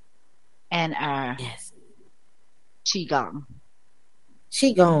and our qigong.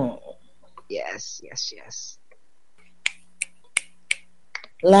 Qigong. Yes.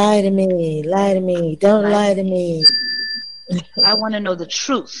 Lie to me. Don't lie to me. I want to know the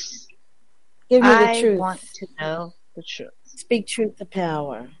truth. Give me the truth. I want to know the truth. Speak truth to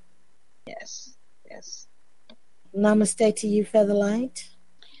power. Yes. Namaste to you, Featherlight.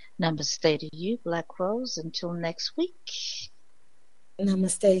 Namaste to you, Black Rose. Until next week.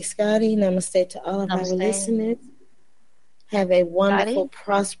 Namaste, Scotty. Namaste to all of our listeners. Have a wonderful,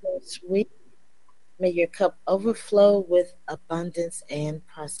 prosperous week. May your cup overflow with abundance and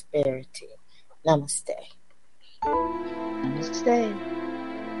prosperity. Namaste. Namaste.